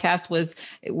podcast was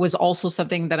also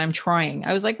something that I'm trying.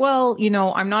 I was like, well,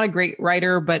 I'm not a great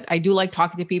writer, but I do like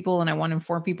talking to people and I want to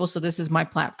inform people. So this is my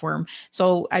platform.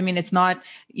 So, I mean, it's not,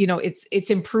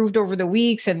 it's improved over the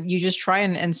weeks, and you just try.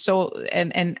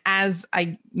 And as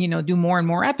I, do more and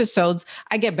more episodes,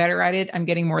 I get better at it. I'm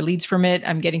getting more leads from it.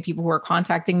 I'm getting people who are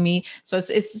contacting me. So it's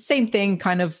the same thing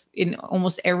kind of in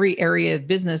almost every area of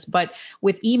business. But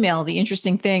with email, the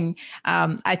interesting thing,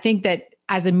 I think that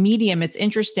as a medium, it's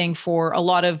interesting for a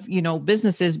lot of,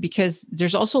 businesses, because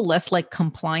there's also less like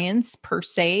compliance per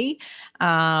se.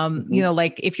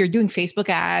 Like if you're doing Facebook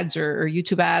ads or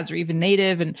YouTube ads or even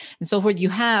native and so forth, you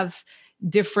have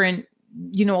different,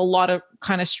 a lot of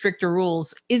kind of stricter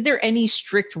rules. Is there any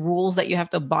strict rules that you have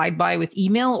to abide by with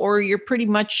email, or you're pretty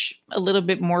much a little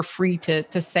bit more free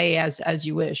to say as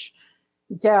you wish?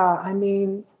 Yeah. I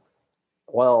mean,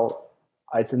 well,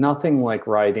 it's nothing like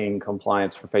writing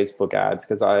compliance for Facebook ads,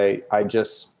 because I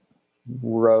just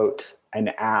wrote an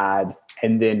ad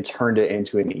and then turned it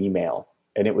into an email.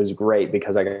 And it was great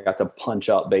because I got to punch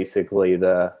up basically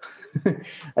I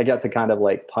got to kind of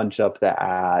like punch up the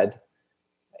ad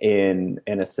in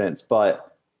a sense.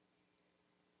 But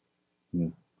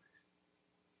I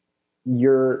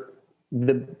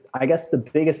guess the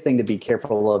biggest thing to be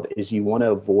careful of is you want to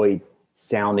avoid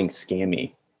sounding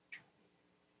scammy.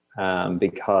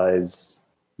 Because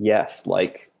yes,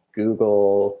 like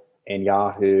Google and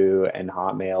Yahoo and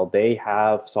Hotmail, they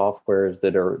have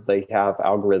they have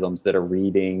algorithms that are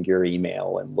reading your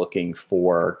email and looking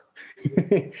for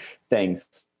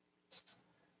things.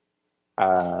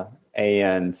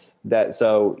 And that,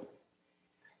 so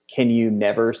can you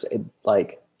never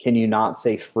can you not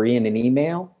say free in an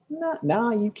email?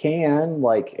 No, you can.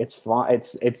 Like, it's fine.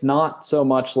 It's not so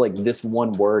much like this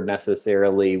one word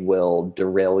necessarily will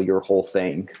derail your whole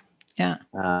thing. Yeah.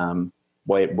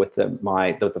 With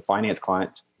the finance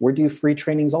client, we do free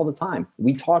trainings all the time.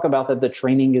 We talk about that the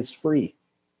training is free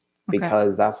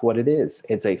because that's what it is.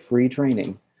 It's a free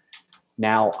training.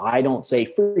 Now, I don't say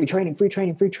free training, free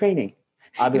training, free training.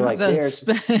 I'd be like, there's,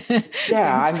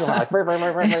 yeah, I'm like, free.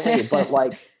 But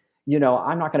like, you know,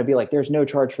 I'm not going to be like, there's no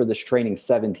charge for this training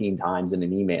 17 times in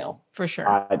an email. For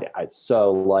sure.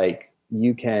 So like,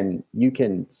 you can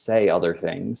say other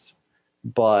things,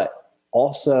 but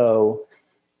also,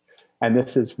 and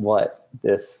this is what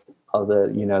this other,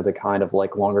 you know, the kind of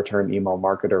like longer term email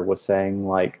marketer was saying,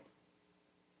 like,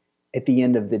 at the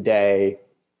end of the day,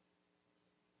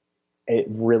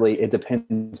 it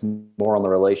depends more on the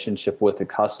relationship with the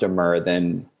customer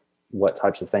than what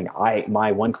types of thing.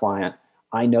 My one client,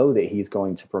 I know that he's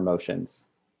going to promotions.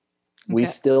 Okay. We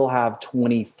still have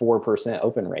 24%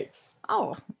 open rates.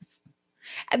 Oh,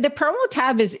 the promo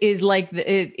tab is like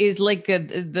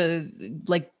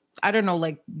I don't know,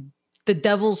 like the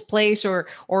devil's place or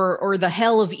the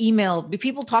hell of email.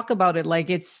 People talk about it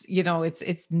like it's, you know, it's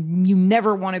you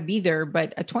never want to be there,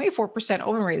 but a 24%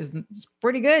 open rate is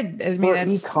pretty good. I mean, for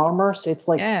e-commerce, it's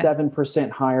like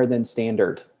 7% higher than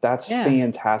standard. That's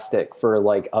fantastic for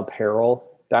like apparel.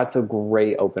 That's a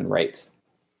great open rate.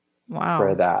 Wow.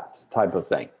 For that type of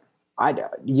thing.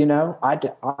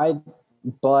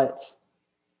 But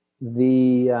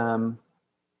the,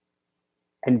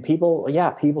 and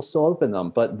people still open them.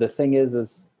 But the thing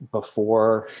is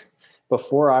before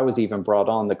I was even brought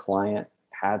on, the client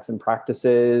had some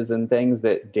practices and things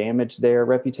that damaged their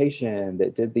reputation,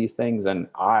 that did these things. And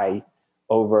I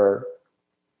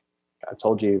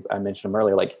mentioned him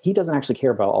earlier, like, he doesn't actually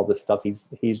care about all this stuff.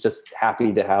 He's just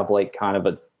happy to have like kind of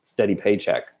a steady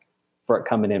paycheck for it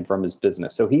coming in from his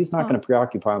business. So he's not going to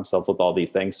preoccupy himself with all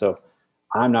these things. So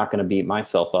I'm not going to beat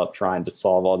myself up trying to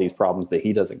solve all these problems that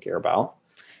he doesn't care about.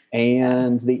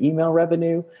 And the email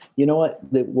revenue, you know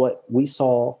what we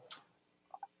saw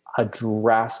a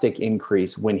drastic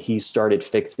increase when he started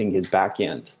fixing his back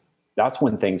end. That's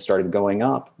when things started going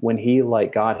up. When he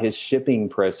like got his shipping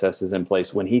processes in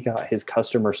place, when he got his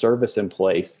customer service in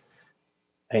place,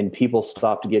 and people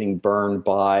stopped getting burned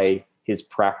by his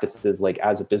practices, like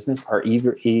as a business, our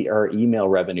email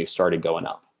revenue started going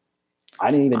up. I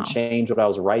didn't even change what I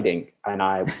was writing,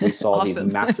 and we saw awesome.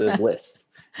 These massive lists.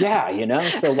 Yeah, you know,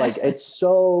 so like it's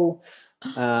so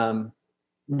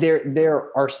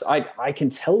there are I can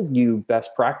tell you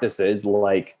best practices.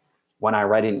 Like when I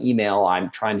write an email, I'm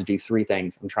trying to do three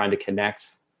things. I'm trying to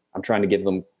connect. I'm trying to give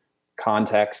them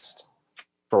context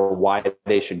for why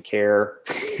they should care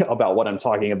about what I'm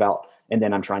talking about. And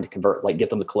then I'm trying to convert, like get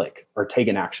them to click or take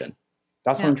an action.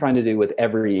 That's what I'm trying to do with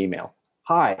every email.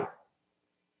 Hi,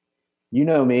 you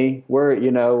know me, where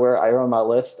I'm on my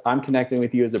list. I'm connecting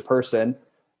with you as a person.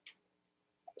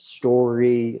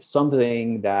 Story,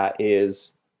 something that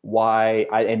is why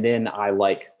and then I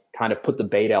like kind of put the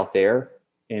bait out there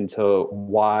into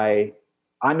why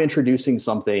I'm introducing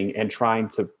something and trying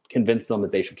to convince them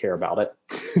that they should care about it.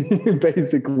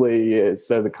 Basically,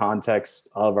 so the context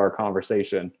of our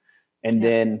conversation, and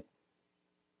then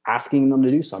asking them to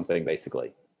do something,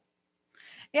 basically.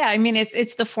 Yeah, I mean,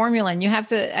 it's the formula, and you have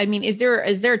to. I mean, is there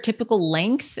a typical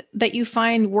length that you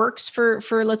find works for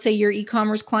let's say your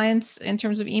e-commerce clients in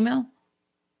terms of email?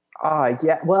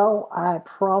 Yeah. Well,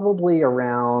 probably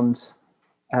around.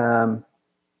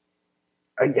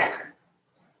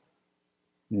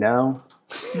 No,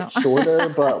 shorter,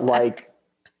 but like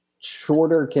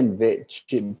shorter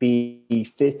should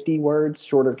be 50 words.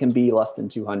 Shorter can be less than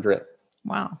 200.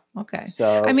 Wow. Okay.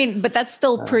 So, I mean, but that's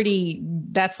still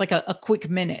that's like a quick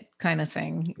minute kind of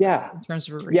thing. Yeah. In terms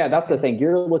of read. Yeah, that's the thing.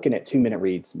 You're looking at 2-minute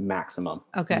reads maximum.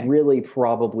 Okay. Really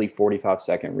probably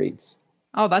 45-second reads.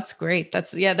 Oh, that's great.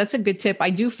 That's a good tip. I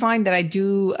do find that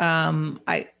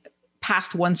I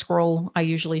past one scroll, I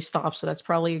usually stop. So that's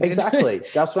probably good. Exactly.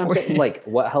 That's what I'm saying. Like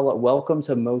welcome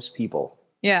to most people.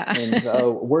 Yeah. And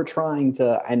so we're trying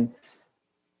to, and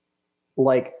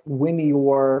like when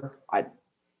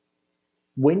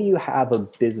you have a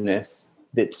business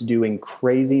that's doing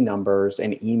crazy numbers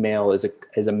and email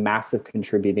is a massive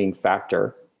contributing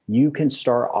factor, you can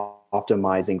start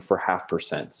optimizing for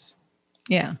 0.5%.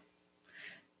 Yeah.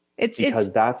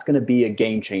 Because that's going to be a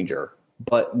game changer.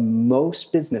 But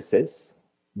most businesses,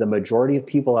 the majority of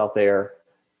people out there,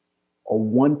 a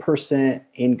 1%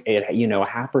 a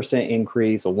 0.5%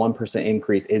 increase, a 1%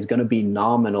 increase is going to be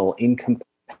nominal in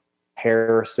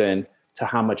comparison to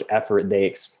how much effort they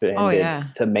expended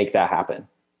to make that happen.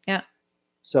 Yeah.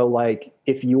 So like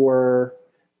if you're,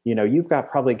 you've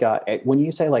probably got, when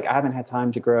you say like, I haven't had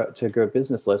time to grow a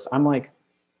business list, I'm like,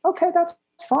 okay, that's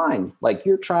fine. Like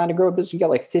you're trying to grow a business. You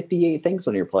got like 58 things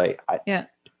on your plate.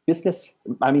 Business,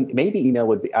 I mean, maybe email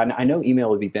would be, I know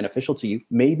email would be beneficial to you.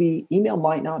 Maybe email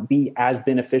might not be as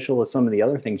beneficial as some of the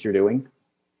other things you're doing,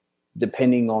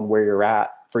 depending on where you're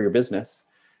at for your business.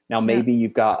 Now, maybe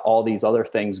you've got all these other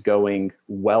things going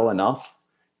well enough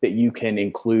that you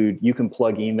can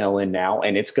plug email in now,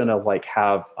 and it's going to like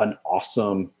have an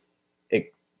awesome,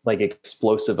 like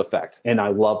explosive effect. And I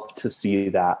love to see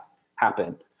that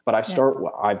happen. But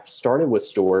I've started with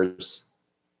stores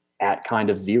at kind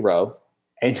of zero,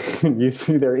 and you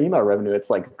see their email revenue,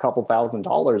 it's like a couple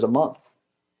 $1,000s a month.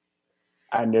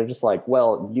 And they're just like,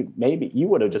 well, you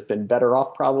would have just been better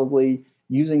off probably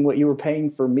using what you were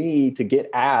paying for me to get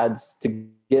ads to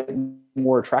get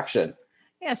more traction.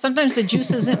 Yeah, sometimes the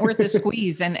juice isn't worth the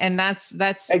squeeze, and that's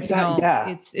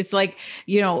exactly. It's like,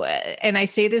 and I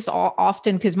say this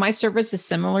often because my service is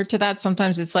similar to that.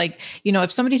 Sometimes it's like,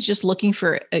 if somebody's just looking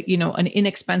for an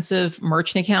inexpensive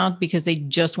merchant account because they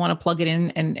just want to plug it in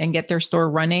and get their store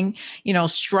running,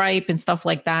 Stripe and stuff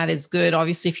like that is good.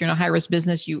 Obviously, if you're in a high risk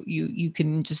business, you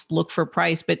can just look for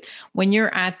price. But when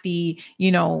you're at the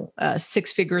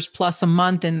 6 figures plus a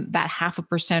month and that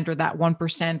 0.5% or that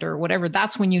 1% or whatever,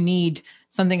 that's when you need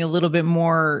something a little bit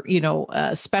more,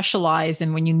 specialized.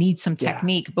 And when you need some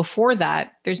technique before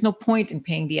that, there's no point in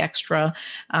paying the extra,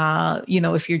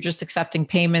 if you're just accepting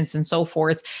payments and so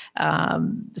forth.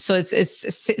 So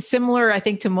it's similar, I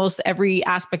think, to most every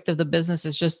aspect of the business.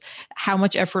 Is just how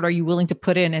much effort are you willing to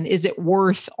put in? And is it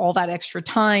worth all that extra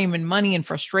time and money and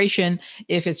frustration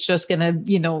if it's just going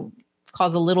to,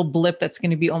 cause a little blip that's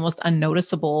going to be almost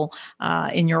unnoticeable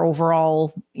in your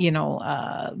overall,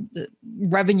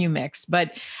 revenue mix.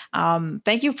 But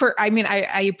thank you for,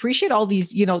 I appreciate all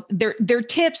these, their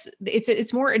tips.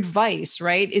 It's more advice,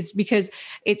 right? It's because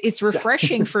it's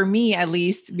refreshing for me, at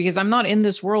least, because I'm not in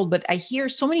this world, but I hear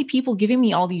so many people giving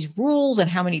me all these rules and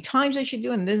how many times I should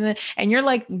do and this, and you're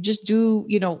like, just do,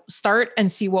 start and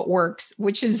see what works,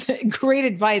 which is great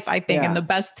advice, I think, and the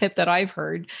best tip that I've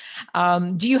heard.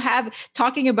 Do you have,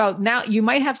 talking about now, you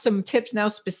might have some tips now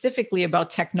specifically about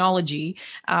technology.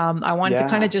 I wanted to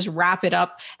kind of just wrap it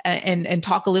up and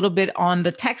talk a little bit on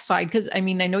the tech side. Cause I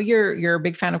know you're a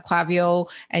big fan of Klaviyo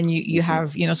and you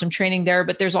have, some training there,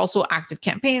 but there's also Active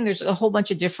Campaign. There's a whole bunch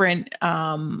of different,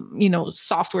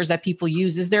 softwares that people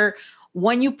use. Is there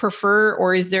one you prefer,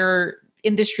 or is there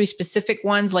industry specific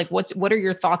ones? Like what are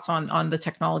your thoughts on the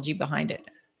technology behind it?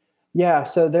 Yeah.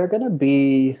 So they're going to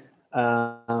be,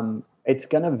 it's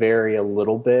going to vary a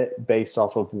little bit based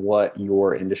off of what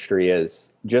your industry is.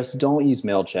 Just don't use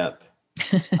MailChimp.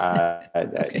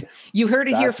 Okay. You heard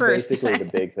it here first. Basically, the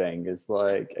big thing is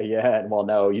like, well,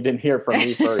 no, you didn't hear it from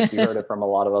me first. You heard it from a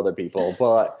lot of other people.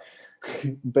 But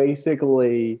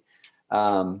basically,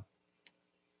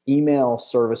 email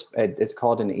service, it's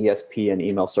called an ESP, an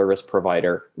email service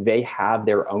provider. They have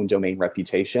their own domain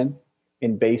reputation.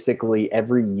 And basically,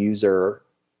 every user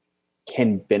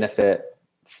can benefit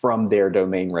from their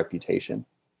domain reputation.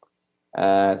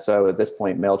 So at this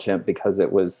point, MailChimp, because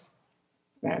it was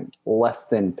less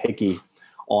than picky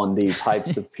on the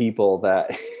types of people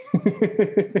that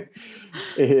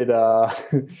it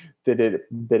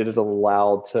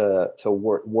allowed to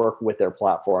work with their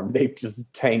platform, they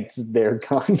just tanked their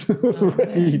kind of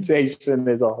reputation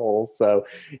as a whole. So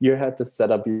you had to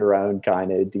set up your own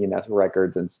kind of DNS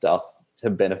records and stuff to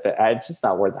benefit. It's just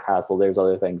not worth the hassle. There's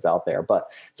other things out there.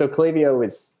 But so Klaviyo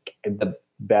is the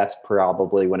best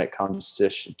probably when it comes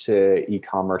to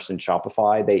e-commerce and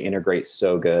Shopify. They integrate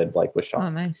so good, like with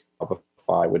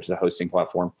Shopify, which is a hosting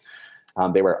platform.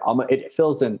 It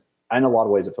feels in a lot of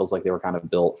ways, it feels like they were kind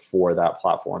of built for that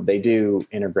platform. They do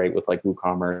integrate with like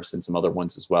WooCommerce and some other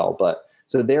ones as well. But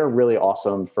so they're really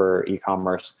awesome for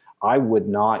e-commerce. I would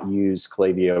not use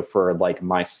Klaviyo for like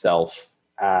myself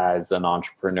as an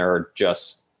entrepreneur,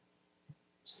 just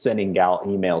sending out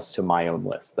emails to my own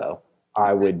list though.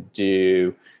 I would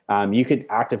do,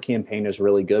 Active Campaign is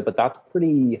really good, but that's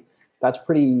pretty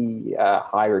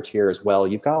higher tier as well.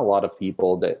 You've got a lot of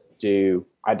people that do,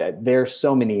 there's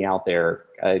so many out there.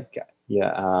 I'm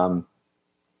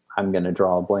going to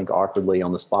draw a blank awkwardly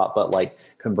on the spot, but like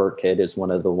ConvertKit is one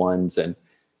of the ones. And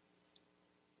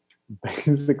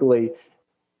basically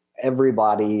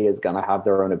everybody is going to have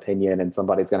their own opinion, and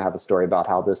somebody's going to have a story about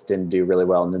how this didn't do really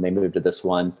well, and then they move to this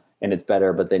one and it's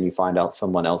better, but then you find out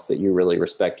someone else that you really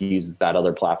respect uses that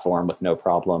other platform with no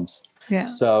problems. Yeah.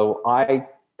 So I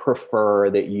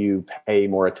prefer that you pay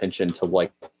more attention to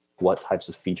like what types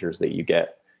of features that you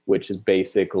get, which is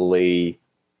basically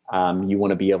you want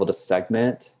to be able to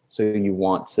segment. So you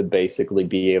want to basically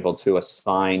be able to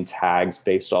assign tags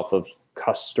based off of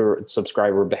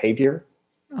subscriber behavior.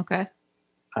 Okay.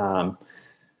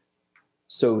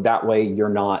 So that way you're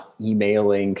not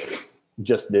emailing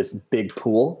just this big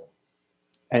pool.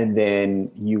 And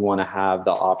then you want to have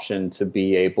the option to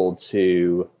be able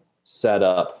to set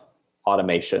up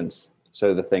automations.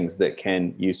 So the things that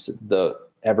can use the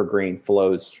evergreen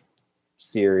flows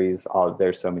series,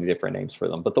 there's so many different names for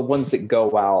them, but the ones that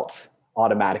go out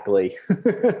automatically.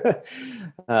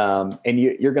 And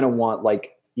you're going to want,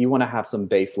 like, you want to have some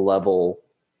base level,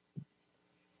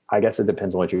 I guess it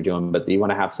depends on what you're doing, but you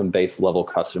want to have some base level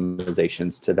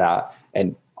customizations to that.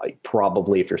 And like,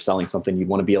 probably if you're selling something, you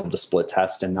want to be able to split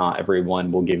test, and not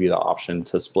everyone will give you the option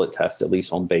to split test, at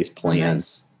least on base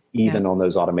plans, even on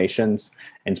those automations.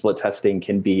 And split testing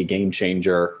can be a game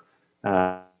changer.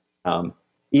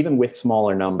 Even with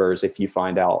smaller numbers, if you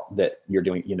find out that you're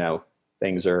doing,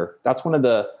 that's one of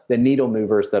the needle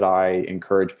movers that I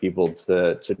encourage people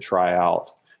to try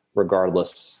out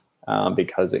regardless,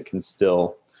 because it can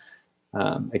still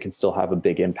have a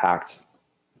big impact.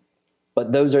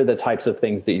 But those are the types of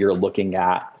things that you're looking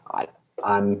at.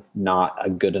 I'm not a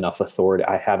good enough authority.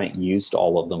 I haven't used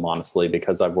all of them, honestly,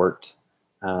 because I've worked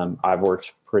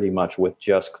pretty much with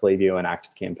just Klaviyo and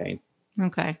ActiveCampaign.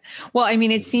 Okay. Well, I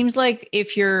mean, it seems like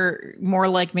if you're more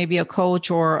like maybe a coach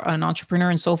or an entrepreneur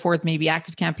and so forth, maybe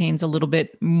ActiveCampaign is a little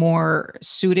bit more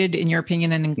suited, in your opinion,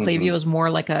 than in Klaviyo is more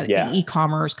like an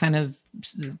e-commerce kind of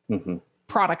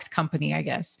product company, I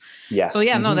guess. Yeah. So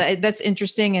no, that's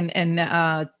interesting. And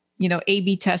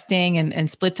A/B testing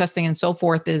and split testing and so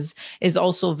forth is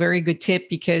also a very good tip,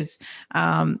 because,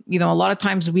 a lot of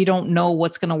times we don't know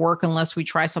what's going to work unless we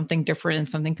try something different and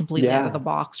something completely out of the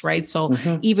box. Right. So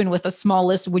even with a small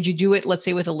list, would you do it, let's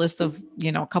say, with a list of,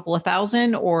 a couple of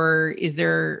thousand, or is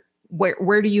there,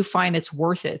 where do you find it's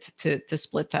worth it to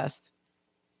split test?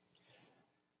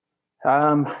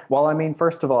 Well, I mean,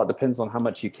 first of all, it depends on how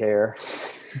much you care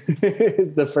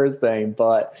is the first thing,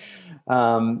 but,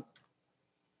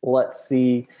 let's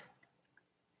see.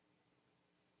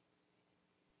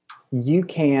 You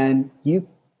could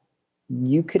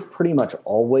pretty much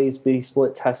always be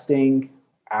split testing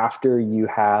after you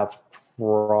have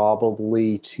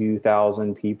probably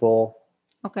 2,000 people.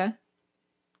 Okay.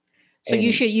 So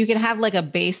you could have like a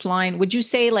baseline. Would you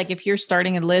say, like, if you're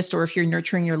starting a list or if you're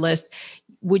nurturing your list,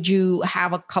 would you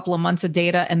have a couple of months of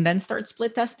data and then start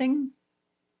split testing?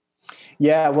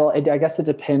 Yeah, well, I guess it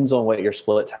depends on what you're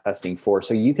split testing for.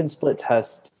 So you can split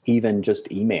test even just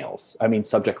emails. I mean,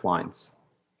 subject lines.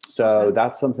 So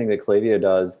that's something that Klaviyo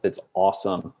does that's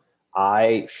awesome.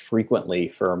 I frequently,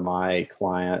 for my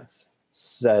clients,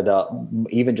 set up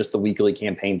even just the weekly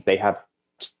campaigns. They have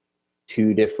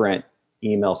 2 different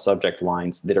email subject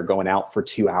lines that are going out for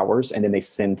 2 hours, and then they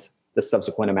send the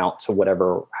subsequent amount to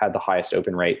whatever had the highest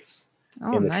open rates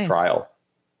in this trial.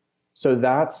 So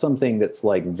that's something that's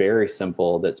like very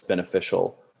simple, that's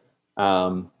beneficial.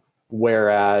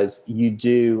 Whereas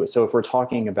so if we're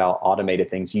talking about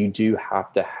automated things, you do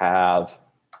have to have,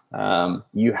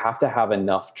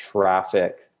 enough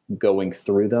traffic going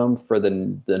through them for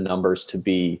the numbers to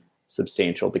be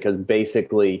substantial, because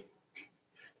basically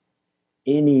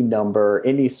any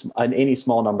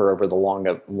small number over the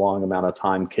long amount of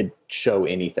time could show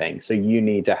anything. So you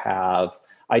need to have,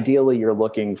 ideally, you're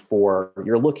looking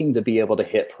to be able to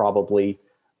hit probably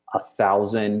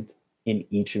 1,000 in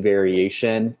each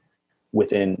variation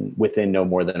within no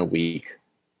more than a week.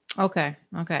 Okay.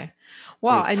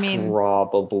 Well, I mean,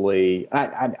 probably,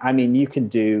 I mean, you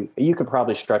could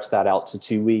probably stretch that out to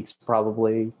 2 weeks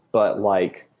probably, but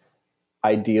like,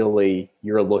 ideally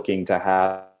you're looking to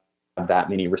have that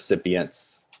many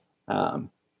recipients, and,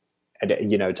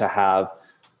 to have,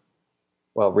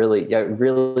 well, really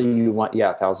you want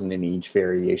 1,000 in each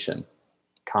variation,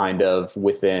 kind of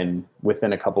within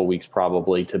a couple of weeks,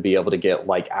 probably, to be able to get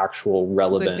like actual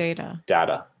relevant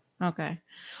data. Okay.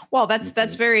 Well,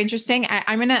 that's very interesting.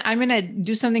 I'm gonna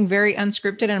do something very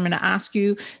unscripted, and I'm gonna ask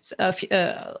you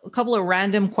a couple of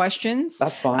random questions.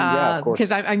 That's fine. Yeah, of Because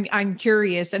course. I'm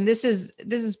curious, and this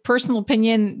is personal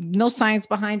opinion, no science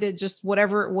behind it, just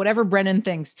whatever Brennan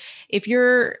thinks. If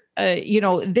you're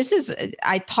this is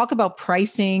I talk about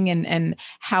pricing and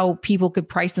how people could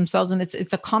price themselves, and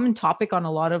it's a common topic on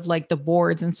a lot of like the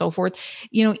boards and so forth.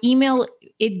 Email,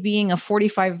 it being a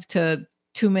 45 to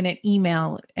 2-minute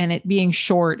email and it being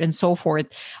short and so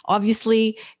forth.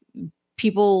 Obviously,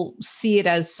 people see it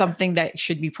as something that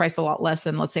should be priced a lot less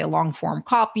than, let's say, a long form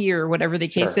copy or whatever the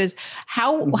case Sure. is.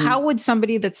 How would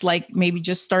somebody that's like maybe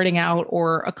just starting out,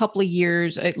 or a couple of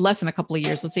years, less than a couple of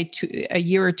years, let's say a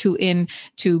year or two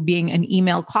into being an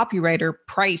email copywriter,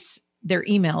 price their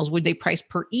emails? Would they price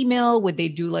per email? Would they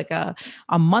do like a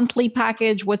monthly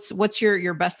package? What's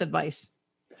your best advice?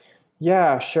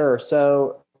 Yeah, sure.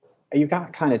 So you've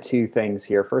got kind of two things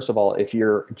here. First of all, if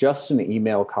you're just an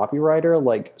email copywriter,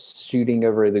 like shooting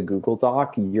over the Google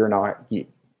Doc, you're not going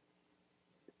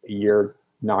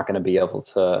to be able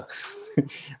to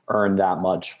earn that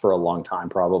much for a long time,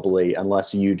 probably,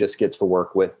 unless you just get to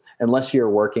work with, unless you're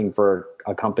working for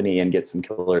a company and get some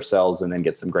killer sales and then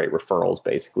get some great referrals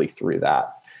basically through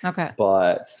that. Okay.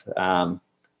 But,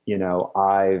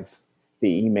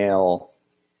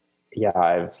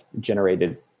 I've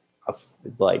generated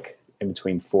like in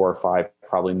between 4 or 5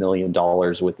 probably $1 million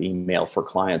with email for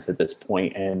clients at this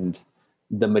point, and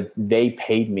they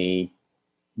paid me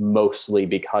mostly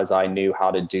because I knew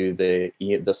how to do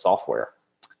the software,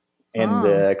 and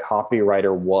the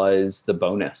copywriter was the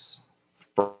bonus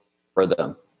for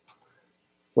them,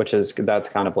 that's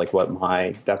kind of like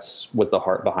was the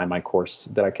heart behind my course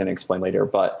that I can explain later.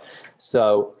 But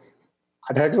so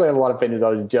I actually had a lot of opinions. I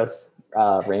was just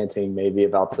ranting maybe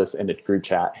about this in a group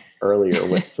chat earlier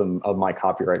with some of my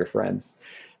copywriter friends,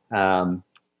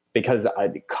 because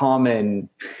common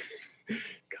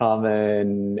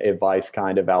advice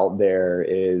kind of out there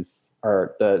is,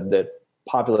 or the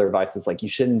popular advice is like, you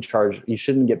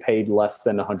shouldn't get paid less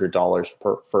than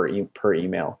 $100 per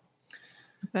email.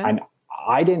 Okay. And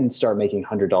I didn't start making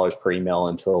 $100 per email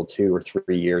until 2 or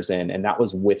 3 years in, and that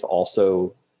was with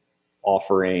also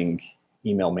offering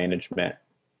email management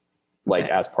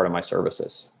as part of my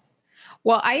services.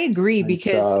 Well, I agree,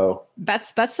 because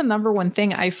that's the number one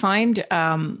thing I find.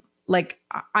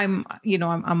 I'm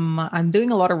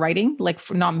doing a lot of writing, like,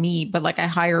 for not me, but like I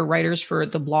hire writers for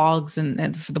the blogs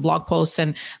and for the blog posts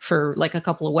and for like a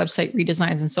couple of website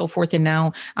redesigns and so forth. And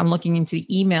now I'm looking into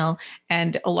the email,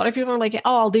 and a lot of people are like,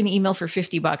 oh, I'll do an email for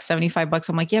 $50, $75.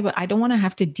 I'm like, yeah, but I don't want to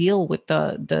have to deal with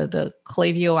the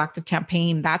Klaviyo Active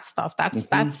Campaign, that stuff. That's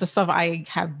the stuff I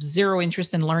have zero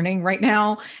interest in learning right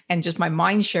now. And just my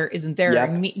mind share isn't there. Yep.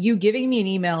 And you giving me an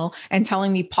email and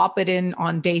telling me pop it in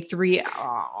on day 3,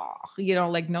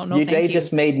 no, they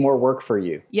just made more work for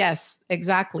you. Yes,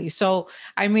 exactly. So,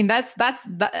 I mean, that's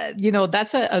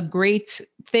a great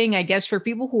thing, I guess, for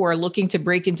people who are looking to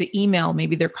break into email.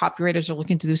 Maybe their copywriters are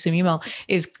looking to do some email,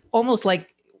 is almost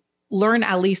like learn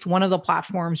at least one of the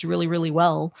platforms really, really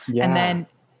well. Yeah. And then,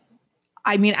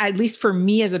 I mean, at least for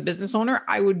me as a business owner,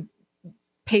 I would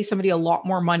pay somebody a lot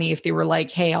more money if they were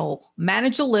like, hey, I'll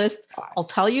manage a list. I'll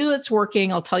tell you it's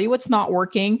working. I'll tell you what's not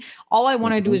working. All I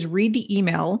want to do is read the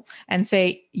email and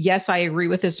say, yes, I agree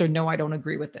with this, or no, I don't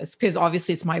agree with this. Because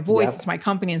obviously it's my voice, it's my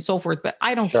company and so forth, but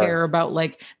I don't care about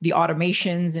like the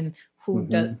automations and who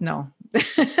does, no.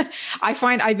 I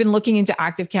find I've been looking into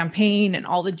Active Campaign and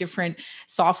all the different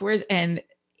softwares, and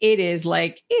it is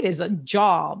a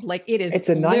job. Like it's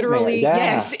a literally,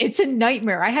 yes, it's a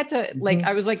nightmare. I had to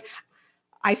I was like,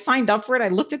 I signed up for it. I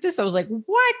looked at this. I was like,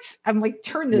 what? I'm like,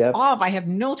 turn this off. I have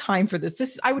no time for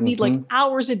this. I would need like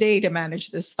hours a day to manage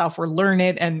this stuff or learn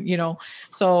it. And,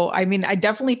 so, I mean, I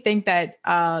definitely think that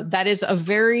that is a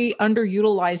very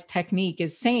underutilized technique,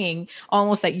 is saying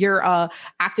almost that you're a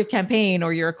Active Campaign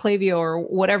or you're a Klaviyo or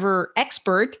whatever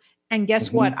expert. And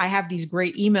guess what? I have these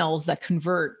great emails that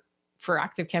convert for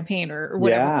Active Campaign or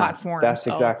whatever platform. That's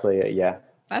exactly it. Yeah.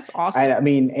 That's awesome. I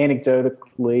mean,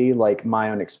 anecdotally, like my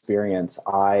own experience,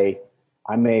 I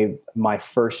made my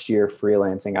first year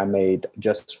freelancing, I made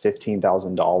just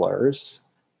 $15,000.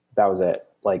 That was it,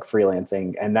 like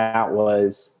freelancing. And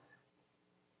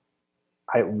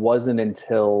it wasn't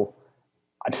until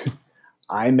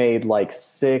I made like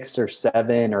 6 or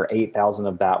 7 or 8,000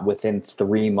 of that within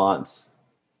 3 months.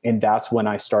 And that's when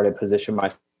I started positioning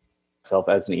myself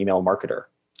as an email marketer.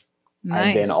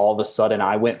 Nice. And then all of a sudden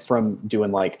I went from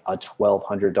doing like a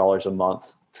 $1,200 a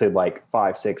month to like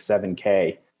 5, 6,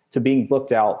 7K to being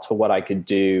booked out to what I could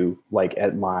do like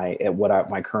at my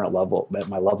current level, at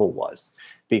my level was,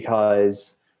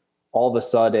 because all of a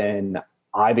sudden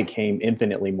I became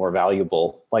infinitely more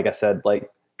valuable. Like I said, like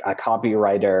a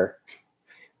copywriter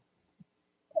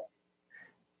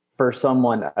for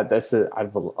someone, I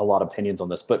have a lot of opinions on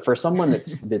this, but for someone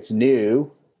that's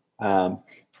new,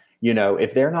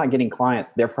 if they're not getting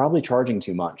clients, they're probably charging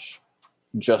too much,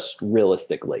 just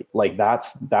realistically. Like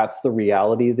that's the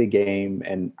reality of the game.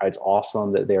 And it's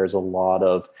awesome that there's a lot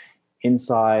of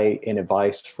insight and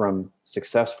advice from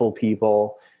successful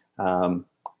people. And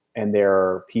there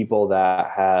are people that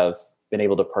have been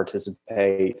able to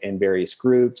participate in various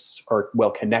groups, are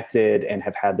well connected, and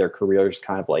have had their careers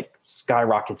kind of like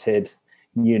skyrocketed,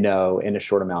 in a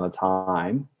short amount of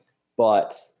time.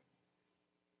 But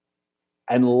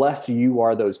unless you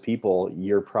are those people,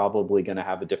 you're probably going to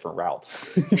have a different route,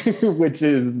 which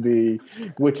is the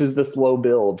slow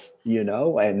build,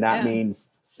 and that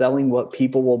means selling what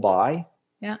people will buy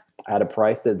at a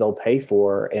price that they'll pay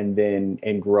for,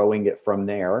 and growing it from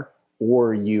there.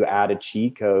 Or you add a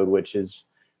cheat code, which is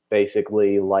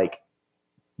basically like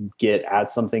add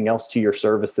something else to your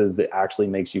services that actually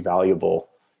makes you valuable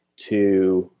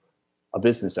to a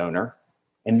business owner.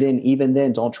 And then even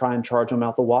then, don't try and charge them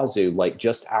out the wazoo. Like,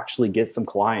 just actually get some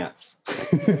clients.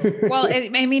 Well,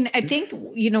 I mean, I think,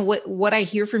 what I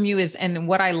hear from you is, and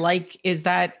what I like is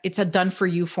that it's a done for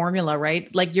you formula,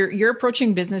 right? Like you're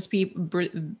approaching business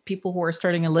people who are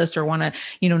starting a list or want to,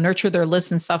 nurture their list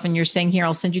and stuff. And you're saying, here,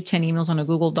 I'll send you 10 emails on a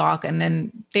Google Doc, and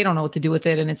then they don't know what to do with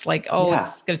it. And it's like,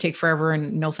 it's going to take forever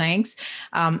and no thanks.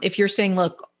 If you're saying,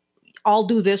 look, I'll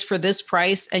do this for this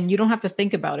price, and you don't have to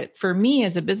think about it. For me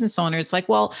as a business owner, it's like,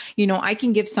 well, I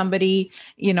can give somebody,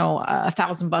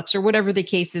 $1,000 or whatever the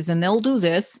case is, and they'll do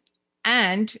this.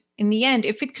 And in the end,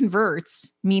 if it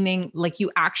converts, meaning like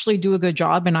you actually do a good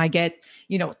job and I get,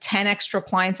 10 extra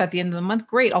clients at the end of the month,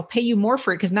 great. I'll pay you more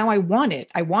for it because now I want it.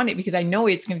 I want it because I know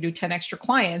it's going to do 10 extra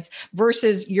clients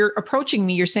versus you're approaching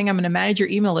me. You're saying, I'm going to manage your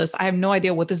email list. I have no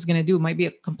idea what this is going to do. It might be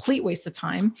a complete waste of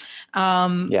time.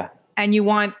 And you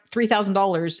want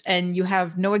 $3,000 and you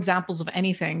have no examples of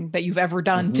anything that you've ever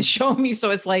done to show me.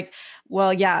 So it's like,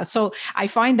 well, yeah. So I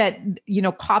find that,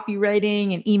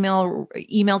 copywriting and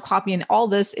email copy and all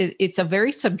this, it's a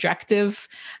very subjective,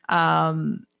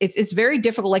 it's very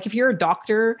difficult. Like if you're a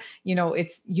doctor,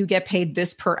 you get paid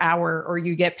this per hour, or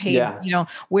you get paid,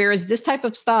 whereas this type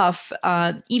of stuff,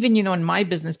 even, in my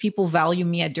business, people value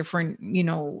me at different,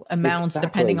 amounts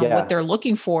depending on what they're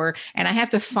looking for. And I have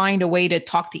to find a way to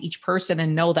talk to each person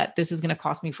and know that this is going to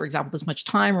cost me, for example, this much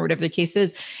time or whatever the case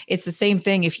is. It's the same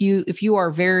thing. If you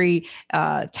are very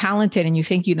talented and you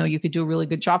think, you could do a really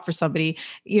good job for somebody,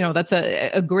 that's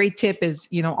a great tip is,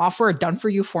 offer a done for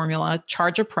you formula,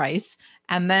 charge a price,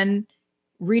 and then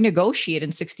renegotiate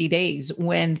in 60 days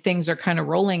when things are kind of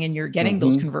rolling and you're getting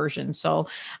those conversions. So,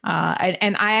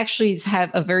 and I actually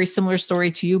have a very similar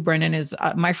story to you, Brennan, is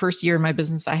my first year in my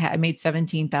business, I made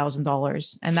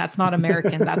 $17,000, and that's not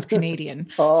American, that's Canadian.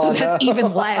 So that's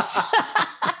even less.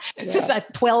 So it's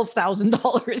at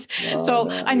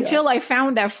 $12,000. Until I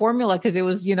found that formula, because it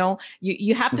was,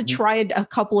 you have to try a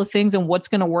couple of things and what's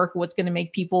going to work, what's going to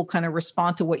make people kind of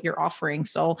respond to what you're offering.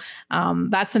 So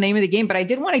that's the name of the game. But I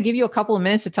did want to give you a couple of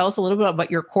minutes to tell us a little bit about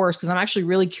your course, because I'm actually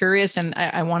really curious, and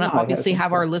I want to obviously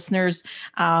have our listeners,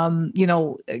 come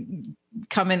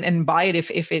in and buy it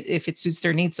if it suits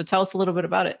their needs. So tell us a little bit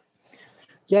about it.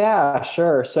 Yeah,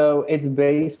 sure. So it's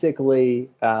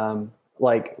basically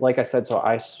like I said, so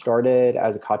I started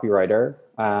as a copywriter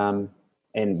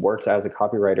and worked as a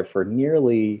copywriter for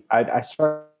I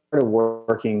started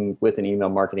working with an email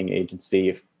marketing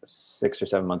agency 6 or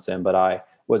 7 months in, but I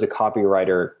was a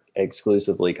copywriter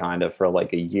exclusively kind of for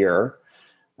like a year.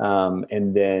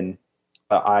 And then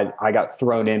I got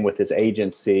thrown in with this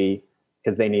agency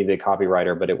because they needed a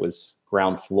copywriter, but it was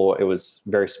ground floor. It was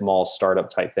very small startup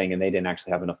type thing, and they didn't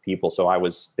actually have enough people. So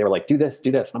they were like, do this.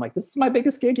 And I'm like, this is my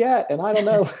biggest gig yet. And I don't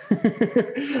know.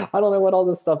 I don't know what all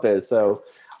this stuff is. So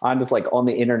I'm just like on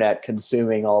the internet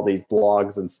consuming all these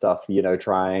blogs and stuff,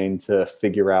 trying to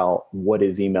figure out what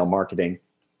is email marketing.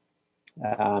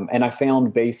 And I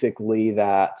found basically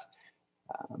that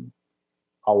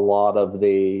a lot of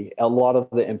the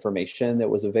information that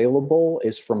was available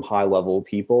is from high level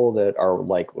people that are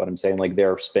like what I'm saying, like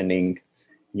they're spending,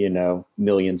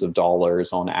 millions of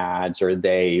dollars on ads, or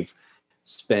they've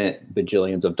spent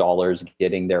bajillions of dollars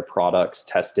getting their products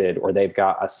tested, or they've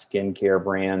got a skincare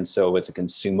brand, so it's a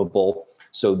consumable,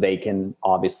 so they can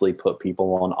obviously put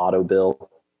people on auto bill.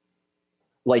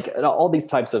 Like all these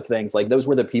types of things, like those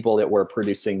were the people that were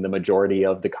producing the majority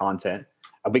of the content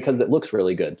because it looks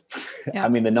really good. Yeah. I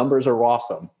mean, the numbers are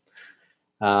awesome.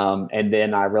 And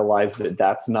then I realized that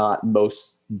that's not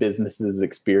most businesses'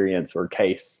 experience or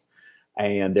case.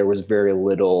 and there was very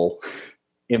little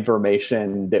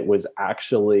information that was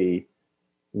actually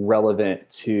relevant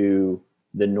to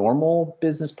the normal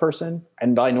business person.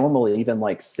 And by normal, even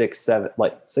like six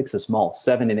is small,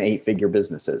 7 and 8 figure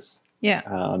businesses. Yeah.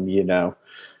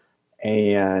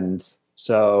 And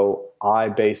so I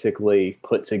basically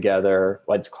put together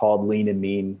what's called lean and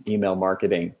mean email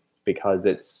marketing, because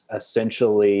it's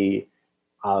essentially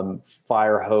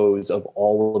fire hose of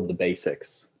all of the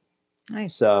basics.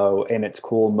 Nice. So, and it's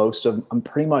cool. I'm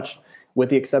pretty much, with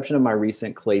the exception of my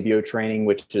recent Klaviyo training,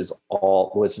 which is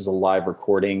a live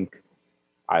recording.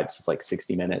 It's just like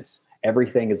 60 minutes.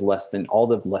 Everything is all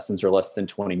the lessons are less than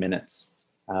 20 minutes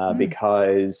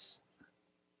because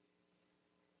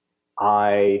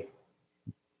I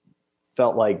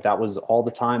felt like that was all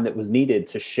the time that was needed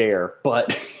to share,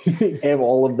 but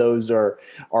all of those are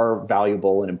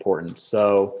valuable and important.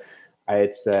 So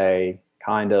I'd say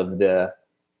kind of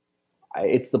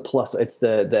it's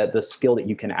the skill that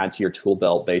you can add to your tool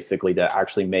belt, basically, to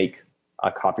actually make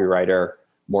a copywriter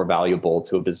more valuable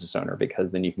to a business owner,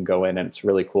 because then you can go in, and it's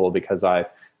really cool because I've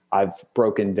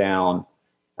broken down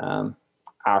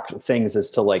things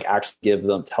as to like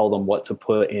actually tell them what to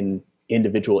put in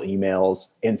individual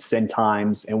emails and send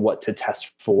times and what to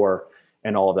test for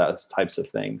and all of those types of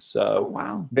things. So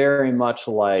wow, very much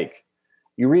like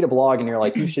you read a blog and you're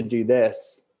like, you should do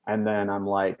this. And then I'm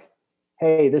like,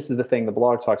 hey, this is the thing the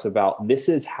blog talks about. This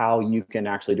is how you can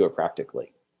actually do it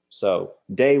practically. So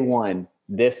day 1,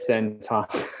 this and time,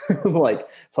 like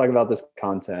talk about this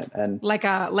content, and like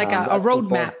a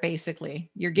roadmap, basically.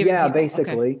 You're giving people, people.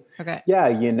 basically. Okay. Yeah,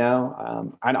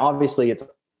 and obviously it's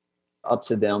up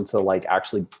to them to like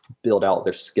actually build out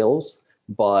their skills,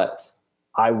 but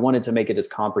I wanted to make it as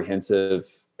comprehensive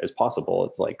as possible.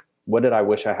 It's like, what did I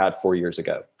wish I had 4 years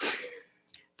ago?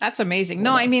 That's amazing.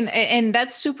 No, I mean, and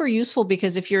that's super useful,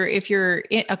 because if you're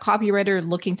a copywriter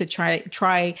looking to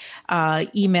try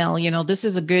email, this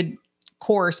is a good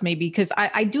course, maybe, because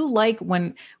I do like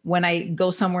when I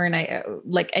go somewhere and I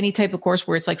like any type of course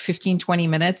where it's like 15, 20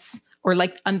 minutes or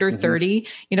like under 30,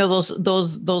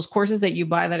 those courses that you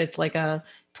buy that it's like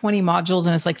 20 modules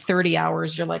and it's like 30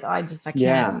 hours. You're like, I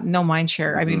can't, no mind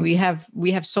share. I mean, we have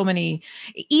so many,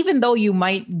 even though you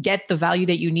might get the value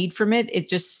that you need from it, it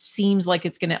just seems like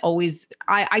it's going to always,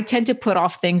 I tend to put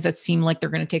off things that seem like they're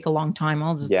going to take a long time.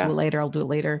 I'll just do it later. I'll do it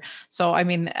later. So, I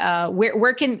mean,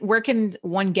 where can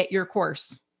one get your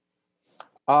course?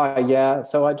 So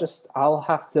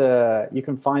you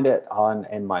can find it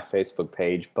in my Facebook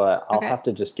page, but I'll have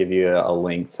to just give you a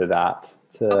link to that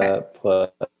to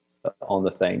put on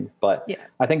the thing. But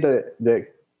I think the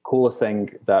coolest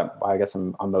thing that I guess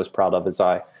I'm most proud of is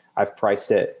I've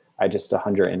priced it at just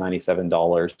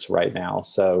 $197 right now.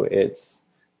 So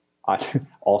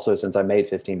also, since I made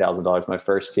 $15,000 my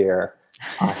first year,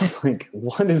 I'm like,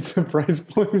 what is the price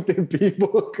point that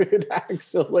people could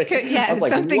actually? I was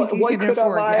like, what could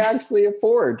I actually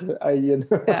afford? At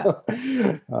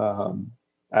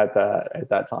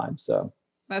that time. So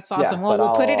that's awesome. Well,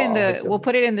 we'll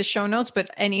put it in the show notes.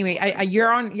 But anyway,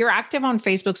 you're active on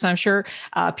Facebook, so I'm sure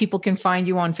people can find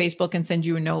you on Facebook and send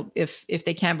you a note if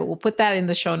they can. But we'll put that in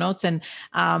the show notes. And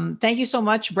thank you so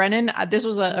much, Brennan. This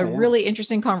was a really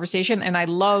interesting conversation, and I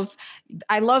love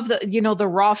the the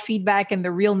raw feedback and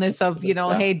the realness of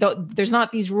hey, there's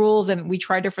not these rules, and we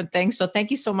try different things. So thank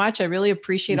you so much. I really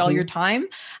appreciate all your time,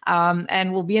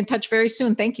 and we'll be in touch very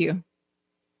soon. Thank you.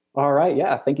 All right.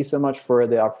 Yeah. Thank you so much for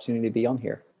the opportunity to be on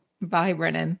here. Bye,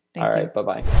 Brennan. All right.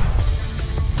 Bye-bye.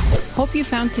 Hope you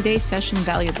found today's session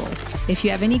valuable. If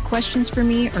you have any questions for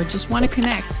me or just want to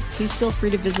connect, please feel free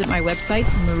to visit my website,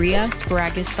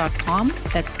 mariasparagus.com.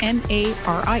 That's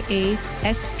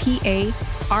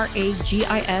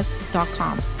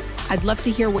MariaSparaGis.com. I'd love to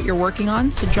hear what you're working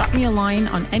on, so drop me a line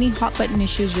on any hot button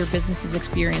issues your business is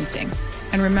experiencing.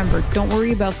 And remember, don't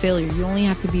worry about failure. You only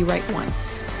have to be right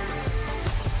once.